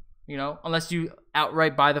phone, you know, unless you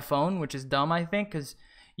outright buy the phone, which is dumb, I think, because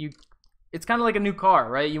it's kind of like a new car,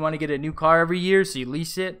 right? You want to get a new car every year, so you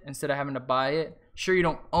lease it instead of having to buy it. Sure, you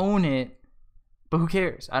don't own it, but who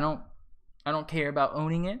cares? I don't care about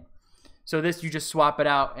owning it. So this, you just swap it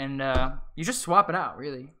out, and you just swap it out,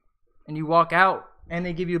 really. And you walk out, and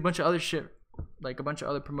they give you a bunch of other shit, like a bunch of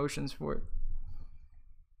other promotions for it.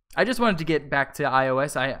 I just wanted to get back to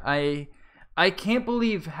iOS. I can't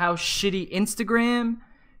believe how shitty Instagram,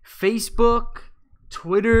 Facebook,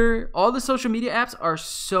 Twitter, all the social media apps are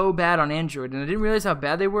so bad on Android. And I didn't realize how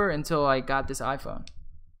bad they were until I got this iPhone.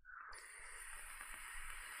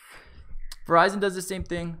 Verizon does the same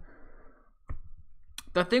thing.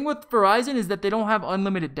 The thing with Verizon is that they don't have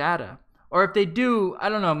unlimited data. Or if they do, I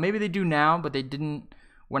don't know, maybe they do now, but they didn't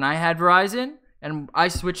when I had Verizon. And I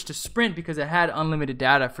switched to Sprint because it had unlimited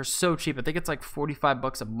data for so cheap. I think it's like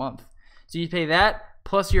 $45 a month. So you pay that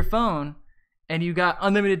plus your phone, and you got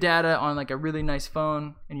unlimited data on like a really nice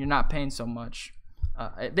phone, and you're not paying so much.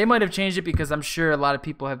 They might have changed it because I'm sure a lot of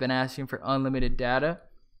people have been asking for unlimited data.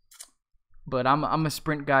 But I'm a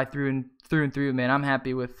Sprint guy through and through, man. I'm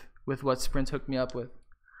happy with what Sprint's hooked me up with.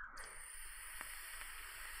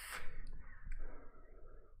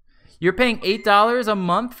 You're paying $8 a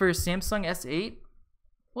month for a Samsung S8?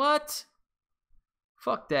 What?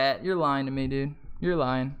 Fuck that. You're lying to me, dude. You're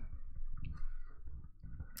lying.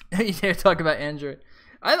 You dare talk about Android.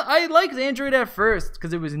 I liked Android at first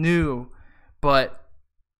because it was new, but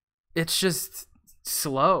it's just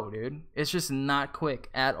slow, dude. It's just not quick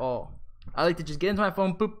at all. I like to just get into my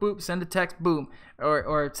phone, boop, boop, send a text, boom,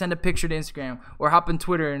 or send a picture to Instagram, or hop on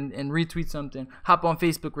Twitter and retweet something, hop on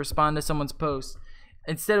Facebook, respond to someone's post.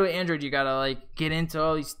 Instead of Android, you gotta like get into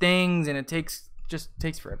all these things, and it takes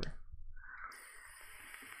forever.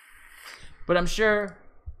 But I'm sure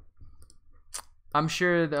I'm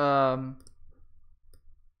sure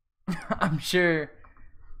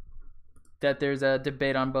that there's a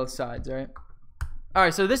debate on both sides, right? All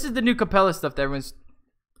right, so this is the new Capella stuff that everyone's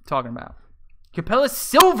talking about. Capella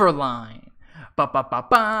Silver Line.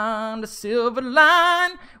 Ba-ba-ba-ba, the Silver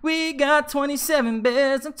Line. We got 27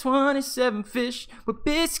 bears and 27 fish with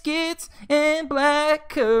biscuits and black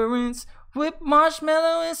currants, whipped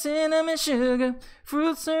marshmallow and cinnamon sugar,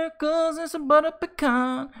 fruit circles and some butter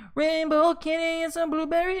pecan, rainbow candy and some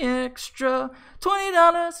blueberry extra.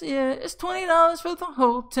 $20, yeah, it's $20 for the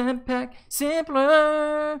whole 10-pack.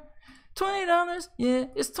 Simpler. $20, yeah,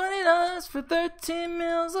 it's $20 for 13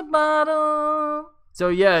 mils a bottle. So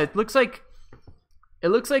yeah, it looks like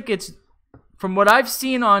it's, from what I've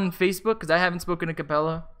seen on Facebook, because I haven't spoken to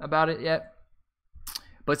Capella about it yet,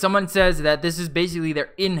 but someone says that this is basically their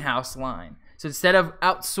in-house line. So instead of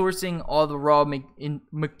outsourcing all the raw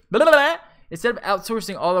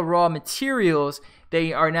materials,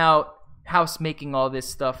 they are now house making all this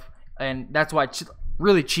stuff, and that's why it's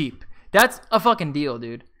really cheap. That's a fucking deal,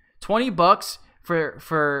 dude. $20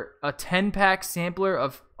 for a 10-pack sampler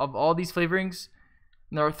of all these flavorings.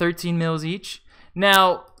 There are 13 mils each.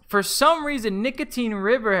 Now, for some reason, Nicotine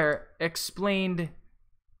River explained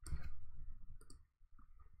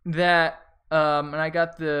that, and I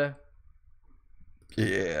got the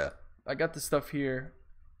stuff here,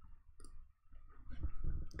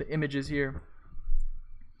 the images here.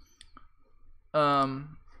 Let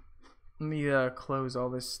me close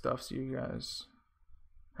all this stuff so you guys.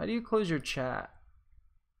 How do you close your chat?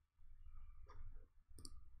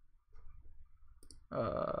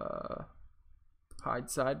 Hide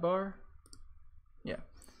sidebar. Yeah.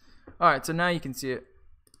 All right, so now you can see it.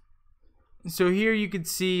 So here you can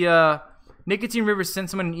see Nicotine River sent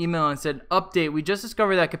someone an email and said, update, we just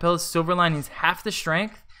discovered that Capella's Silver line is half the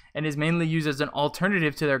strength and is mainly used as an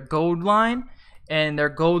alternative to their Gold line, and their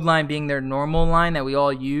Gold line being their normal line that we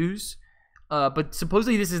all use. But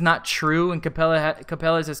supposedly this is not true, and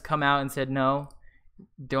Capella's has come out and said no.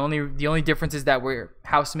 The only difference is that we're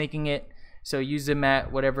house making it, so use them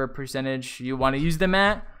at whatever percentage you want to use them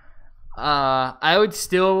at. I would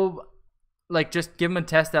still like just give them a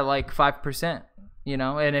test at like 5%, you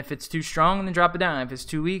know, and if it's too strong, then drop it down. If it's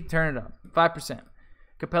too weak, turn it up 5%.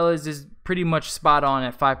 Capella's is pretty much spot on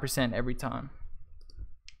at 5% every time.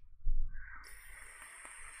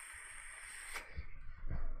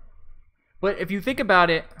 But if you think about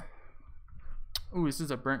it, ooh, this is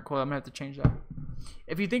a burnt coil. I'm gonna have to change that.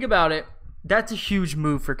 If you think about it, that's a huge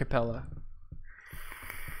move for Capella.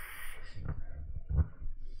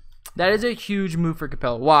 That is a huge move for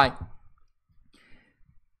Capella. Why?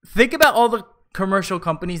 Think about all the commercial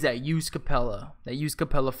companies that use Capella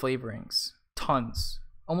flavorings. Tons.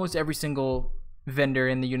 Almost every single vendor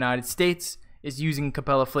in the United States is using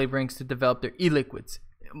Capella flavorings to develop their e-liquids.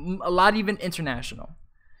 A lot even international.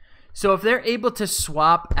 So if they're able to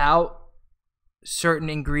swap out certain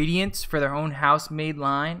ingredients for their own house-made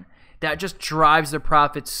line, that just drives their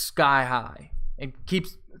profits sky high and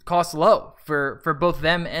keeps costs low for both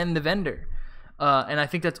them and the vendor. And I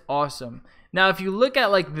think that's awesome. Now, if you look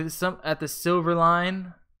at like at the Silver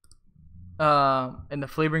line and the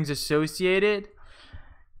flavorings associated,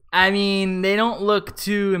 I mean, they don't look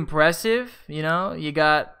too impressive. You know, you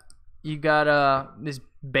got this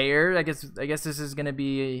bear. I guess this is gonna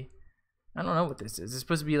be I don't know what this is. It's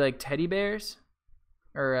supposed to be like teddy bears,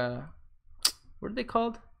 or what are they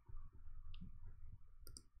called?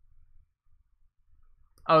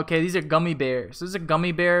 Okay, these are gummy bears. This is a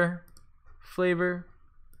gummy bear flavor.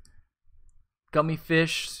 Gummy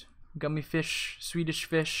fish, Swedish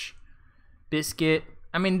fish, biscuit.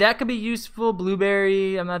 I mean, that could be useful.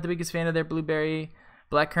 Blueberry, I'm not the biggest fan of their blueberry.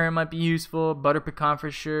 Blackcurrant might be useful. Butter pecan for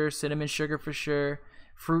sure. Cinnamon sugar for sure.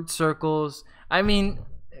 fruit circles. I mean,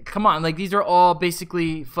 come on, like these are all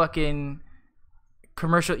basically fucking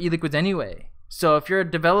commercial e-liquids anyway. So if you're a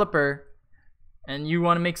developer and you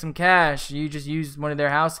want to make some cash, you just use one of their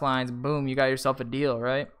house lines. Boom, you got yourself a deal,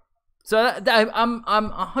 right? So I'm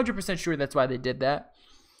 100% sure that's why they did that.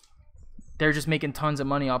 They're just making tons of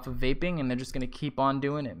money off of vaping, and they're just gonna keep on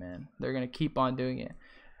doing it, man. They're gonna keep on doing it.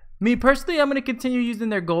 Me personally, I'm gonna continue using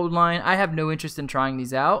their gold line. I have no interest in trying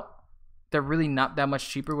these out. They're really not that much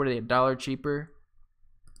cheaper. What are they? $1 cheaper?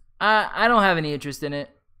 I don't have any interest in it,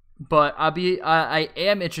 but I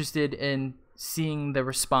am interested in seeing the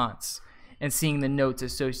response and seeing the notes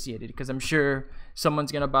associated, because I'm sure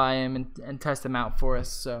someone's gonna buy them and test them out for us.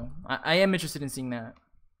 So I am interested in seeing that.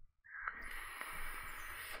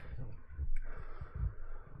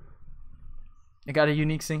 I got a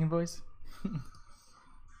unique singing voice.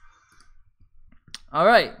 All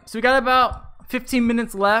right, so we got about 15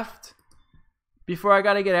 minutes left before I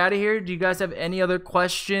gotta get out of here. Do you guys have any other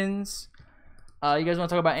questions? You guys want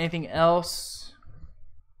to talk about anything else?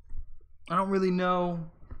 I don't really know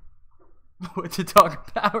what to talk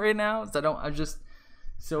about right now. I'm just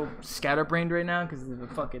so scatterbrained right now because of the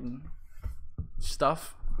fucking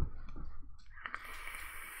stuff.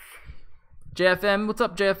 JFM, what's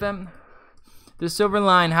up, JFM? The silver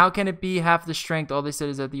line, how can it be half the strength? All they said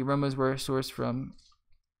is that the aromas were sourced from.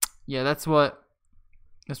 Yeah, that's what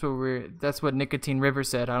Nicotine River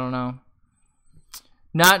said. I don't know.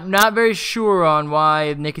 Not very sure on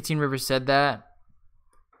why Nicotine River said that.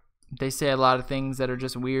 They say a lot of things that are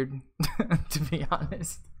just weird, to be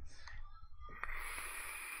honest.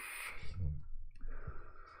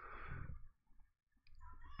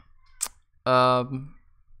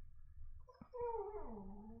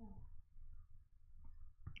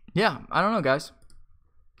 Yeah, I don't know, guys.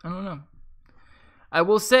 I don't know. I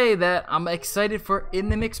will say that I'm excited for In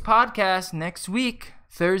the Mix podcast next week,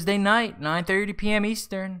 Thursday night, 9:30 p.m.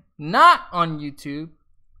 Eastern. Not on YouTube,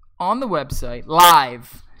 on the website,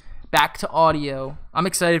 live, back to audio. I'm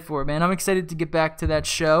excited for it, man. I'm excited to get back to that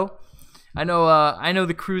show. I know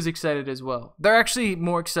the crew's excited as well. They're actually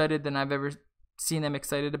more excited than I've ever seen them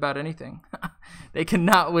excited about anything. They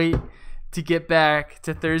cannot wait to get back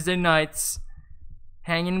to Thursday nights,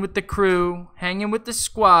 hanging with the crew, hanging with the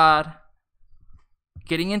squad,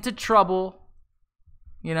 getting into trouble,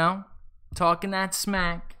 you know, talking that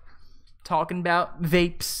smack, talking about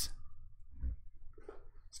vapes.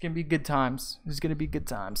 It's going to be good times. It's going to be good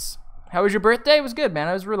times. How was your birthday? It was good, man.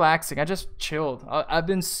 I was relaxing. I just chilled. I've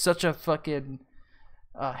been such a fucking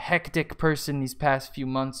hectic person these past few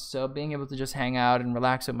months, so being able to just hang out and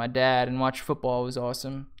relax with my dad and watch football was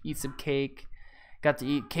awesome. Eat some cake. Got to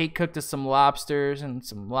eat cake cooked with some lobsters and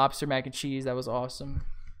some lobster mac and cheese. That was awesome.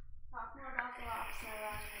 Talk more about the lobster.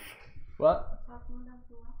 What? Talk more about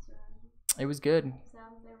the lobster. It was good.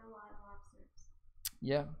 Sounds they were live lobsters.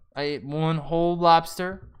 Yeah. I ate one whole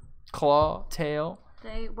lobster, claw, tail.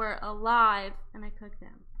 They were alive, and I cooked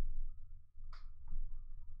them.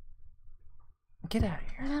 Get out of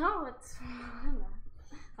here. No,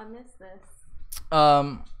 I miss this.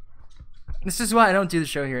 This is why I don't do the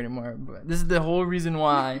show here anymore. But this is the whole reason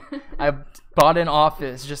why I bought an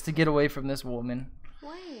office, just to get away from this woman.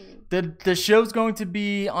 Wait. The show's going to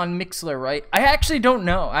be on Mixler, right? I actually don't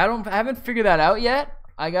know. I haven't figured that out yet.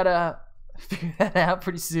 I gotta figure that out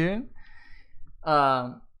pretty soon.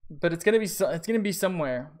 But it's gonna be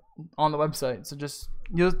somewhere on the website. So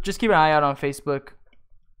you'll just keep an eye out on Facebook,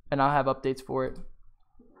 and I'll have updates for it.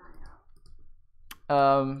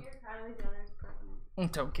 Don't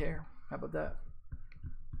care. How about that?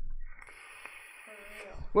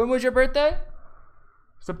 When was your birthday?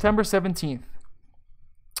 September 17th.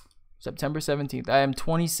 September 17th. I am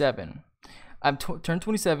 27. Turned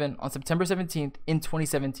 27 on September 17th in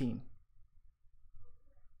 2017.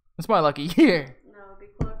 That's my lucky year. No, it'd be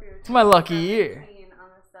cool if you were It's my lucky year. on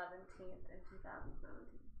the 17th in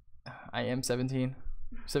 2017. I am 17.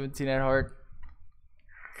 17 at heart.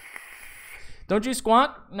 Don't you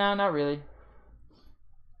squonk? No, not really.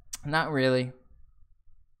 Not really.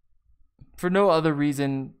 For no other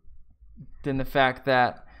reason than the fact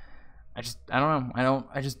that I don't know.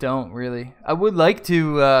 I just don't really. I would like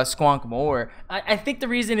to squonk more. I think the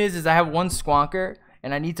reason is I have one squonker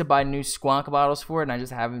and I need to buy new squonk bottles for it, and I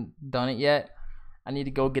just haven't done it yet. I need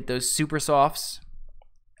to go get those super softs.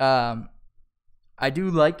 I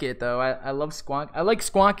do like it though. I love squonk. I like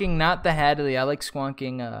squonking, not the Hadley. I like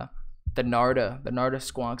squonking the Narda. The Narda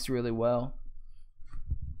squonks really well.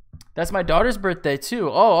 That's my daughter's birthday too.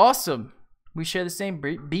 Oh, awesome. We share the same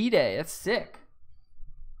B-day. That's sick.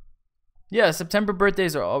 Yeah, September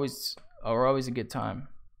birthdays are always a good time.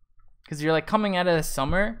 Because you're like coming out of the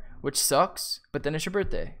summer which sucks, but then it's your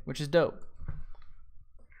birthday, which is dope.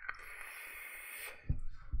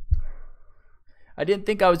 I didn't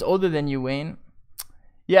think I was older than you, Wayne.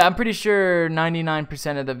 Yeah, I'm pretty sure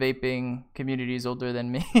 99% of the vaping community is older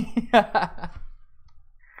than me. At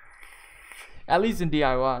least in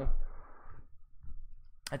DIY.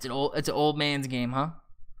 It's an old man's game, huh?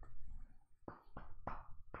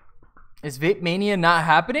 Is Vape Mania not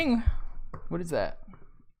happening? What is that?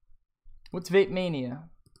 What's Vape Mania?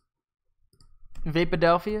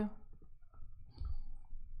 Vapadelphia?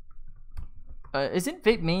 Isn't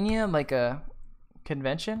Vape Mania like a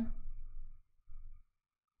convention?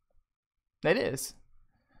 That is.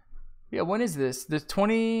 Yeah, when is this? The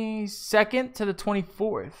 22nd to the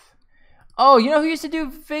 24th. Oh, you know who used to do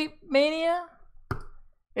Vape Mania?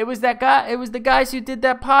 It was that guy. It was the guys who did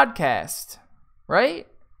that podcast, right?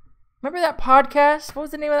 Remember that podcast? What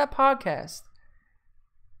was the name of that podcast?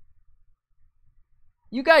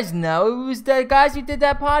 You guys know it was the guys who did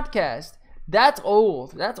that podcast. That's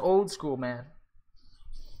old. That's old school, man.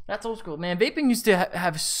 That's old school, man. Vaping used to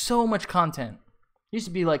have so much content. Used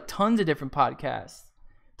to be like tons of different podcasts,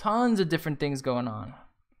 tons of different things going on.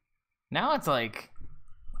 Now it's like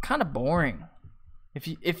kind of boring.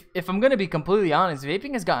 If I'm gonna be completely honest,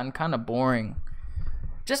 vaping has gotten kind of boring.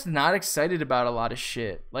 Just not excited about a lot of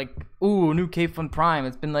shit. Like, ooh, new K-Fun Prime.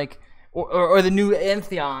 It's been like, or the new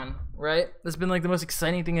Antheon, right? That's been like the most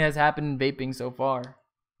exciting thing that has happened in vaping so far.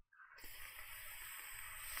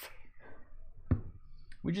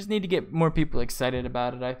 We just need to get more people excited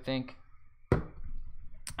about it, I think.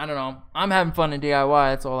 I don't know. I'm having fun in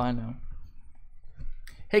DIY. That's all I know.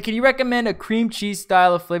 Hey, can you recommend a cream cheese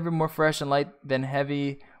style of flavor more fresh and light than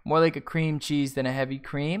heavy? More like a cream cheese than a heavy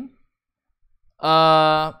cream?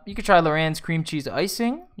 You could try Loran's cream cheese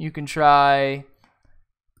icing. You can try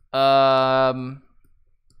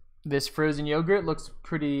this frozen yogurt. Looks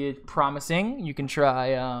pretty promising. You can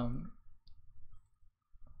try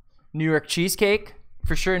New York cheesecake.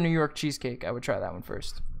 For sure, New York cheesecake. I would try that one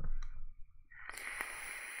first.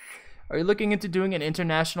 Are you looking into doing an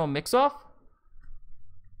international mix-off?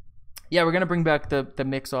 Yeah, we're gonna bring back the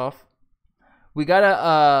mix-off. We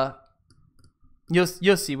gotta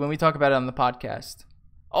you'll see when we talk about it on the podcast.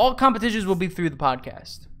 All competitions will be through the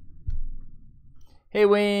podcast. Hey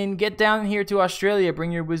Wayne, get down here to Australia.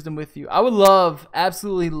 Bring your wisdom with you. I would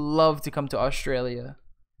absolutely love to come to Australia.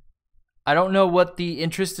 I don't know what the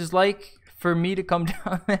interest is like for me to come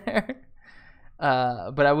down there.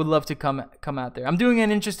 But I would love to come out there. I'm doing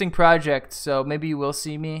an interesting project, so maybe you will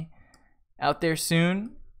see me out there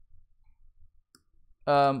soon.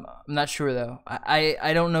 I'm not sure though.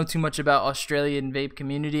 I don't know too much about Australian vape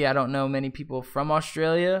community. I don't know many people from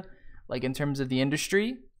Australia, like in terms of the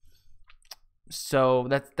industry. So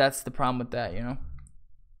that's the problem with that, you know.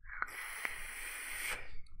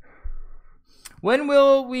 When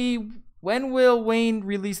will Wayne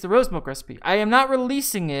release the rose milk recipe? I am not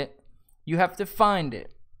releasing it. You have to find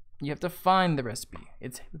it. You have to find the recipe.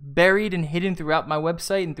 It's buried and hidden throughout my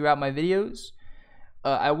website and throughout my videos.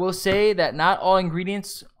 I will say that not all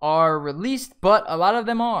ingredients are released, but a lot of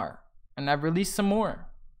them are. And I've released some more.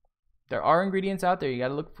 There are ingredients out there. You got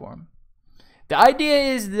to look for them. The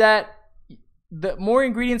idea is that the more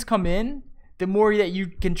ingredients come in, the more that you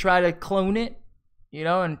can try to clone it, you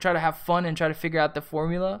know, and try to have fun and try to figure out the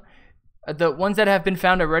formula. The ones that have been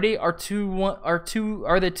found already are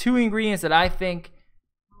the two ingredients that I think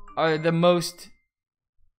are the most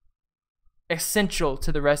essential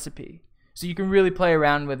to the recipe. So you can really play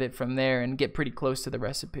around with it from there and get pretty close to the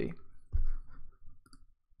recipe.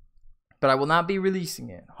 But I will not be releasing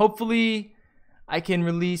it. Hopefully, I can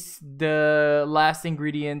release the last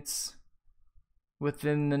ingredients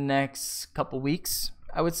within the next couple weeks,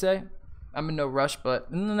 I would say. I'm in no rush, but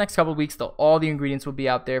in the next couple of weeks, all the ingredients will be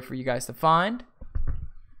out there for you guys to find.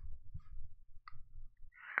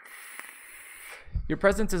 Your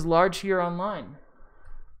presence is large here online.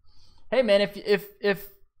 Hey man,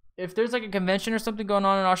 if there's like a convention or something going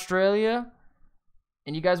on in Australia,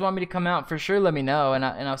 and you guys want me to come out, for sure let me know, and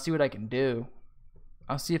I'll see what I can do.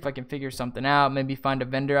 I'll see if I can figure something out. Maybe find a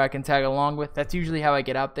vendor I can tag along with. That's usually how I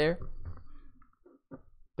get out there.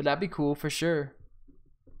 But that'd be cool for sure.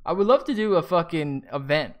 I would love to do a fucking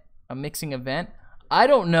event, a mixing event. I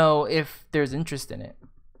don't know if there's interest in it.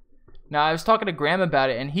 Now, I was talking to Graham about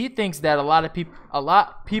it, and he thinks that a lot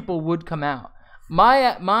of people would come out.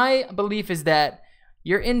 My belief is that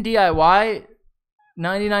you're in DIY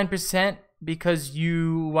 99% because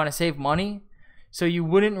you want to save money, so you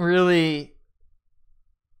wouldn't really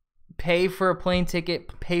pay for a plane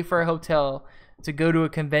ticket, pay for a hotel to go to a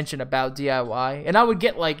convention about DIY. And I would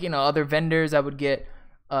get, like, you know, other vendors. I would get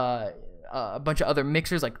a bunch of other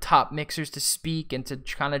mixers, like top mixers, to speak and to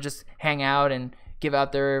kind of just hang out and give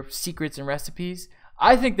out their secrets and recipes.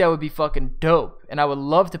 I think that would be fucking dope, and I would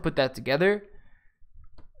love to put that together.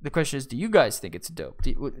 The question is, do you guys think it's dope?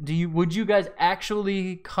 Would you guys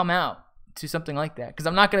actually come out to something like that? Because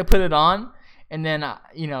I'm not gonna put it on, and then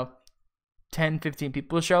 10, 15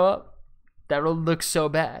 people show up. That would look so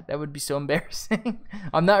bad. That would be so embarrassing.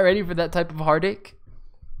 I'm not ready for that type of heartache.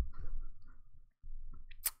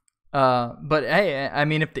 But hey, I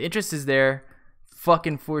mean, if the interest is there,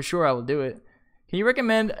 fucking for sure I will do it. Can you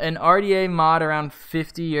recommend an RDA mod around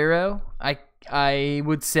 €50? I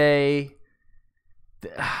would say,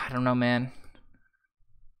 I don't know, man.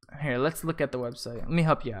 Here, let's look at the website. Let me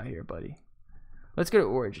help you out here, buddy. Let's go to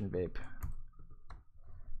Origin Vape.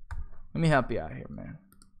 Let me help you out here, man.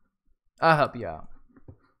 I'll help you out.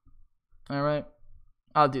 All right,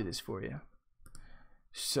 I'll do this for you.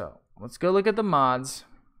 So let's go look at the mods.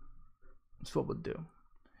 That's what we'll do.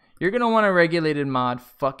 You're gonna want a regulated mod,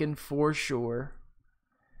 fucking for sure.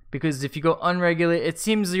 Because if you go unregulated, it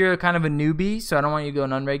seems you're kind of a newbie, so I don't want you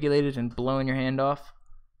going unregulated and blowing your hand off.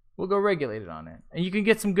 We'll go regulated on it, and you can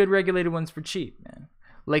get some good regulated ones for cheap, man.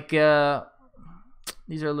 Like these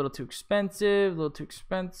are a little too expensive,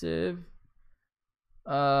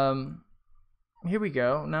 Here we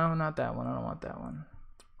go. No, not that one. I don't want that one.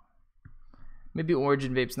 Maybe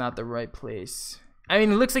Origin Vape's not the right place. I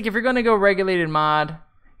mean, it looks like if you're gonna go regulated mod,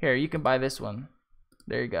 here, you can buy this one.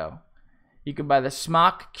 There you go. You can buy the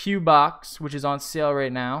Smock Q box, which is on sale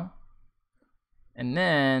right now. And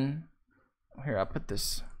then, here, I'll put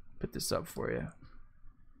this up for you.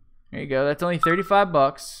 There you go. That's only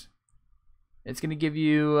 $35. It's gonna give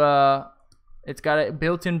you, it's got a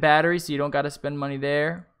built-in battery, so you don't gotta spend money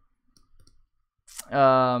there.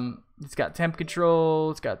 It's got temp control.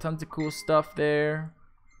 It's got tons of cool stuff there.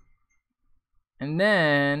 And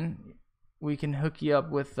then we can hook you up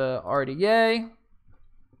with the RDA.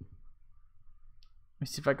 Let me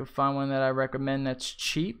see if I can find one that I recommend that's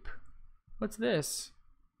cheap. What's this?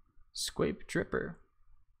 Squape Dripper.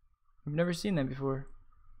 I've never seen that before.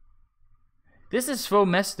 This is Faux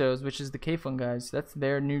Mestos, which is the K-Fun guys. That's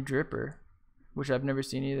their new dripper, which I've never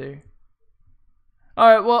seen either.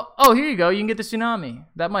 Alright, well, oh, here you go. You can get the Tsunami.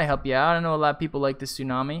 That might help you out. I know a lot of people like the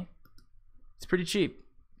Tsunami. It's pretty cheap.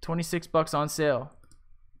 $26 on sale.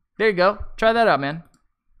 There you go. Try that out, man.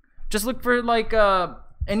 Just look for like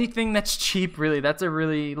anything that's cheap, really. That's a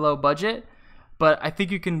really low budget, but I think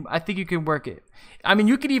you can work it. I mean,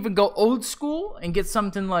 you could even go old school and get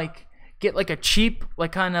something like a cheap,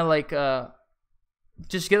 like kind of like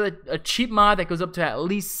just get a cheap mod that goes up to at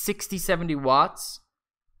least 60-70 watts,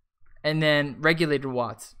 and then regulated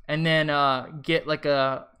watts, and then get like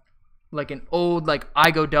an old like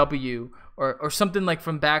IGO W or something like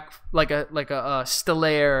from back, like a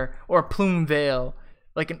Stellaire or a Plume Veil,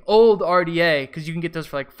 like an old RDA, because you can get those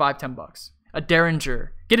for like $5-10. A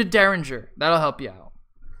Derringer, get a Derringer, that'll help you out.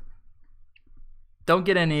 Don't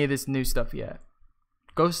get any of this new stuff yet.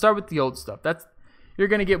 Go start with the old stuff. You're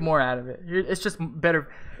gonna get more out of it. It's just better.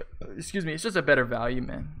 Excuse me. It's just a better value,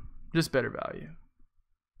 man. Just better value.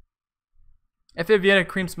 FA Vienna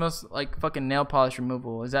cream smells like fucking nail polish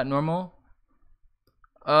removal. Is that normal?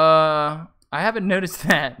 I haven't noticed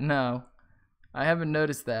that. No, I haven't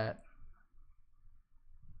noticed that.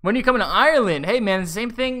 When are you coming to Ireland? Hey man, same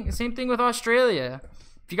thing with Australia.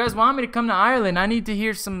 If you guys want me to come to Ireland, I need to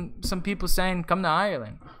hear some people saying come to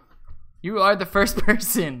Ireland. You are the first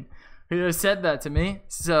person who has said that to me,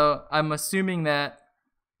 so I'm assuming that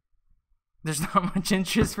there's not much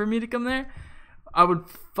interest for me to come there. I would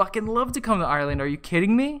fucking love to come to Ireland. Are you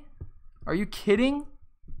kidding me? Are you kidding?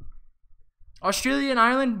 Australia and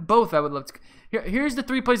Ireland, both I would love to. Here's the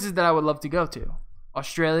 3 places that I would love to go to.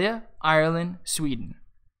 Australia, Ireland, Sweden.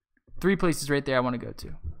 3 places right there I want to go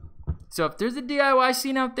to. So if there's a DIY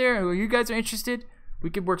scene out there or you guys are interested, we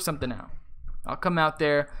could work something out. I'll come out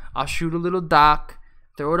there. I'll shoot a little doc.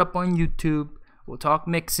 Throw it up on YouTube. We'll talk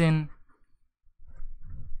mixing.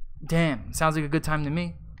 Damn, sounds like a good time to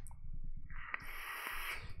me.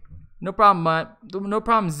 No problem, Matt. No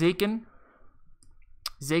problem, Zakin.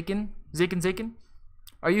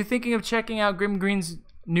 Are you thinking of checking out Grim Green's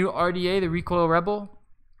new RDA, the Recoil Rebel?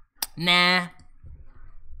 Nah.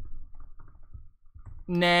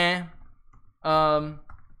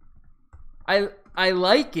 I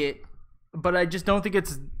like it, but I just don't think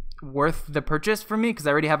it's worth the purchase for me because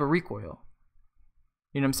I already have a recoil.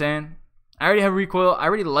 You know what I'm saying? I already have a recoil. I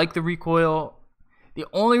already like the recoil. The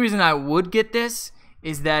only reason I would get this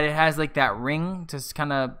is that it has like that ring to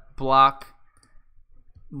kind of block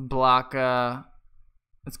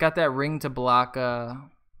it's got that ring to block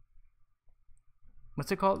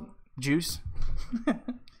what's it called? juice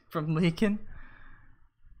from leaking.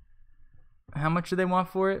 How much do they want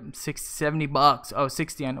for it? 60, 70 bucks. Oh,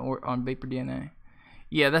 60 on Vapor DNA.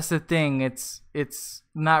 Yeah, that's the thing. It's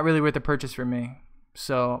not really worth the purchase for me.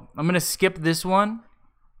 So I'm gonna skip this one.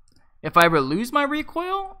 If I ever lose my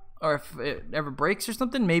recoil, or if it ever breaks or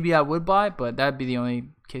something, maybe I would buy it, but that'd be the only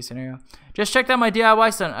case scenario. Just checked out my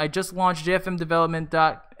DIY stunt. I just launched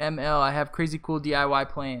jfmdevelopment.ml. I have crazy cool DIY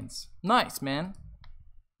plans. Nice, man.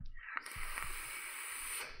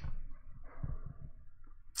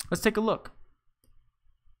 Let's take a look.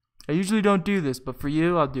 I usually don't do this, but for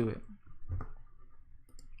you, I'll do it.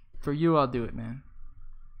 For you, I'll do it, man.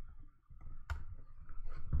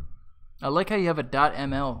 I like how you have a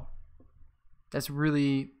 .ml. That's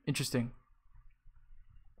really interesting.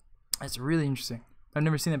 That's really interesting. I've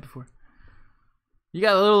never seen that before. You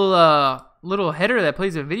got a little header that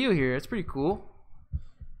plays a video here. That's pretty cool.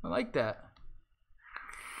 I like that.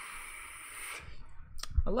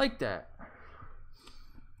 I like that.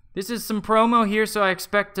 This is some promo here, so I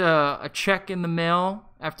expect a check in the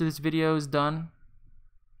mail after this video is done.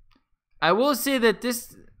 I will say that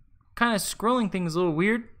this kind of scrolling thing is a little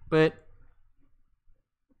weird, but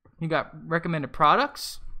you got recommended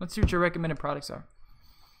products. Let's see what your recommended products are.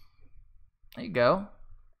 There you go.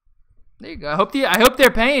 There you go. I hope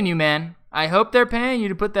they're paying you, man. I hope they're paying you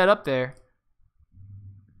to put that up there.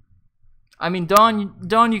 I mean,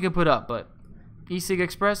 Dawn, you can put up, but eSig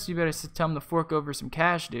Express, you better tell them to fork over some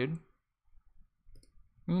cash, dude.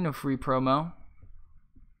 You know, free promo.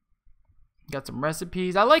 Got some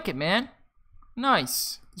recipes. I like it, man.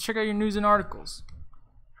 Nice. Let's check out your news and articles.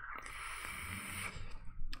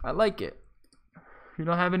 I like it. You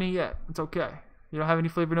don't have any yet. It's okay. You don't have any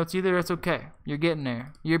flavor notes either. It's okay. You're getting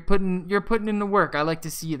there. You're putting in the work. I like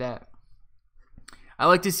to see that. I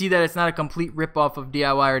like to see that it's not a complete ripoff of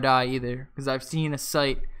DIY or Die either, because I've seen a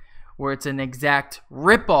site where it's an exact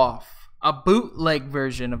ripoff, a bootleg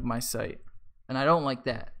version of my site, and I don't like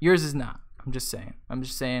that. Yours is not. I'm just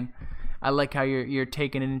saying. I like how you're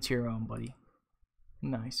taking it into your own, buddy.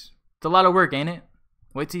 Nice. It's a lot of work, ain't it?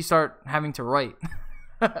 Wait till you start having to write.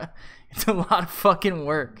 It's a lot of fucking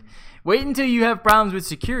work. Wait until you have problems with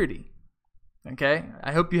security. Okay?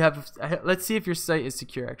 I hope you have... let's see if your site is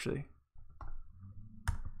secure, actually.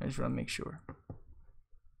 I just want to make sure.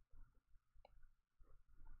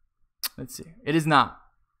 Let's see. It is not.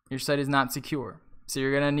 Your site is not secure. So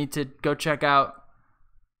you're going to need to go check out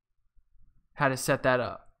how to set that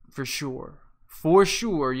up. For sure. For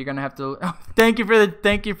sure, you're going to have to... Oh, thank you for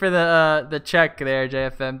the check there,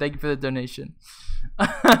 JFM. Thank you for the donation.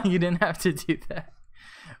 You didn't have to do that.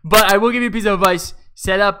 But I will give you a piece of advice.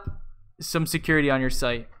 Set up some security on your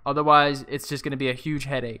site. Otherwise, it's just going to be a huge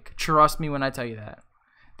headache. Trust me when I tell you that.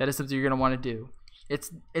 That is something you're going to want to do.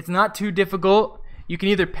 It's not too difficult. You can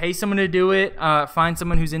either pay someone to do it, find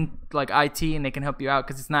someone who's in like IT and they can help you out,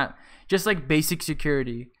 because it's not just like basic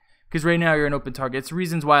security. Because right now you're an open target. It's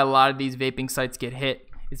reasons why a lot of these vaping sites get hit.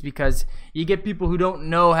 It's because you get people who don't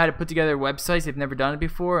know how to put together websites. They've never done it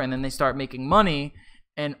before, and then they start making money,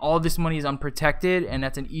 and all this money is unprotected, and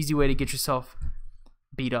that's an easy way to get yourself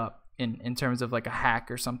beat up in terms of like a hack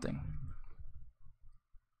or something.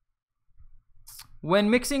 When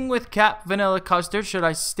mixing with cap vanilla custard, should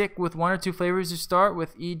I stick with one or two flavors to start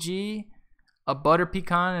with, e.g. a butter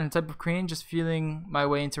pecan and a type of cream, just feeling my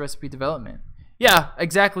way into recipe development? Yeah,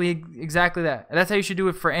 exactly that. That's how you should do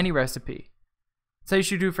it for any recipe. That's how you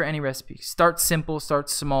should do it for any recipe. Start simple, start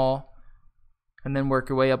small, and then work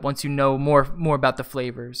your way up once you know more about the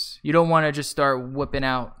flavors. You don't want to just start whipping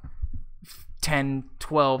out 10,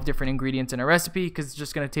 12 different ingredients in a recipe, because it's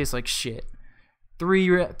just going to taste like shit.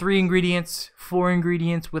 Three ingredients, 4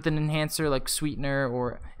 ingredients with an enhancer like sweetener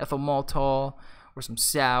or ethyl maltol or some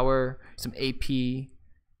sour, some AP.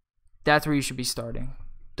 That's where you should be starting.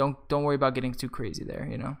 Don't worry about getting too crazy there,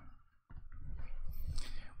 you know.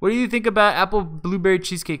 What do you think about apple blueberry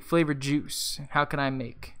cheesecake flavored juice? How can I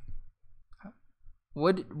make?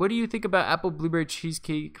 What do you think about apple blueberry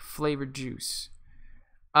cheesecake flavored juice?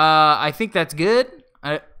 I think that's good.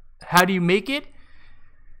 How do you make it?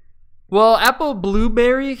 Well, apple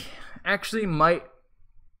blueberry actually might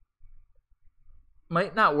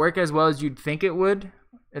not work as well as you'd think it would.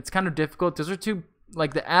 It's kind of difficult. Those are two,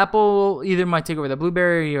 like the apple either might take over the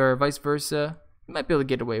blueberry or vice versa. You might be able to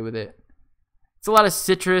get away with it. It's a lot of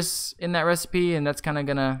citrus in that recipe, and that's kind of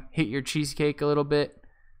gonna hit your cheesecake a little bit.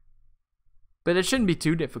 But it shouldn't be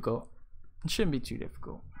too difficult. It shouldn't be too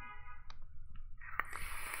difficult.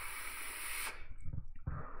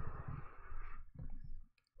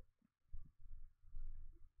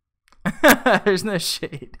 There's no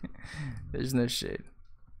shade. There's no shade.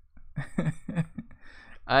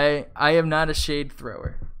 I am not a shade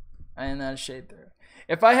thrower. I am not a shade thrower.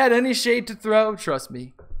 If I had any shade to throw, trust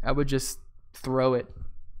me, I would just throw it.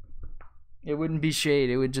 It wouldn't be shade.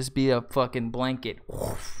 It would just be a fucking blanket.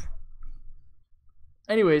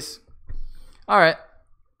 Anyways, all right.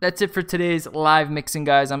 That's it for today's live mixing,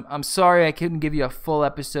 guys. I'm sorry I couldn't give you a full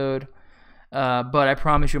episode, but I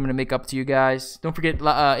promise you I'm going to make up to you guys. Don't forget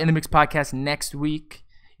In the Mix podcast next week.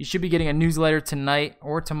 You should be getting a newsletter tonight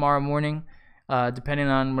or tomorrow morning, depending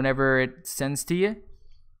on whenever it sends to you.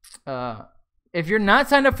 If you're not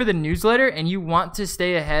signed up for the newsletter and you want to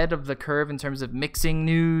stay ahead of the curve in terms of mixing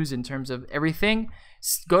news, in terms of everything,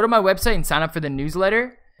 go to my website and sign up for the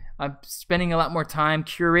newsletter. I'm spending a lot more time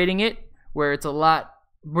curating it, where it's a lot,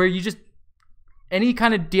 where you just, any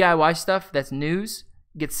kind of DIY stuff that's news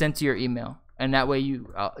gets sent to your email. And that way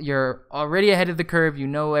you're already ahead of the curve. You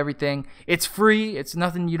know everything. It's free. It's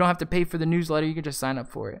nothing. You don't have to pay for the newsletter. You can just sign up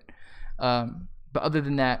for it. But other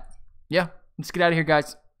than that, yeah, let's get out of here,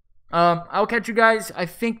 guys. I'll catch you guys, I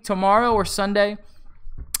think, tomorrow or Sunday.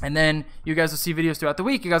 And then you guys will see videos throughout the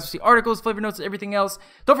week. You guys will see articles, flavor notes, everything else.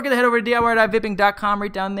 Don't forget to head over to DIY.vaping.com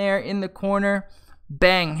right down there in the corner.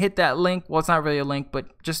 Bang, hit that link. Well, it's not really a link,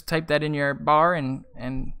 but just type that in your bar and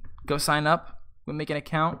go sign up. We'll make an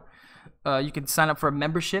account. You can sign up for a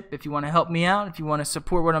membership if you want to help me out, if you want to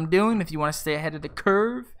support what I'm doing, if you want to stay ahead of the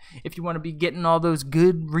curve, if you want to be getting all those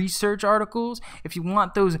good research articles, if you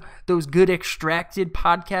want those good extracted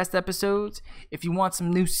podcast episodes, if you want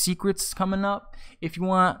some new secrets coming up, if you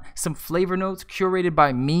want some flavor notes curated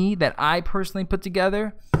by me that I personally put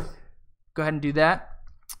together, go ahead and do that.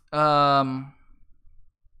 And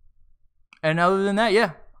other than that,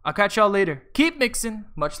 yeah, I'll catch y'all later. Keep mixing.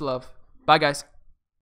 Much love. Bye, guys.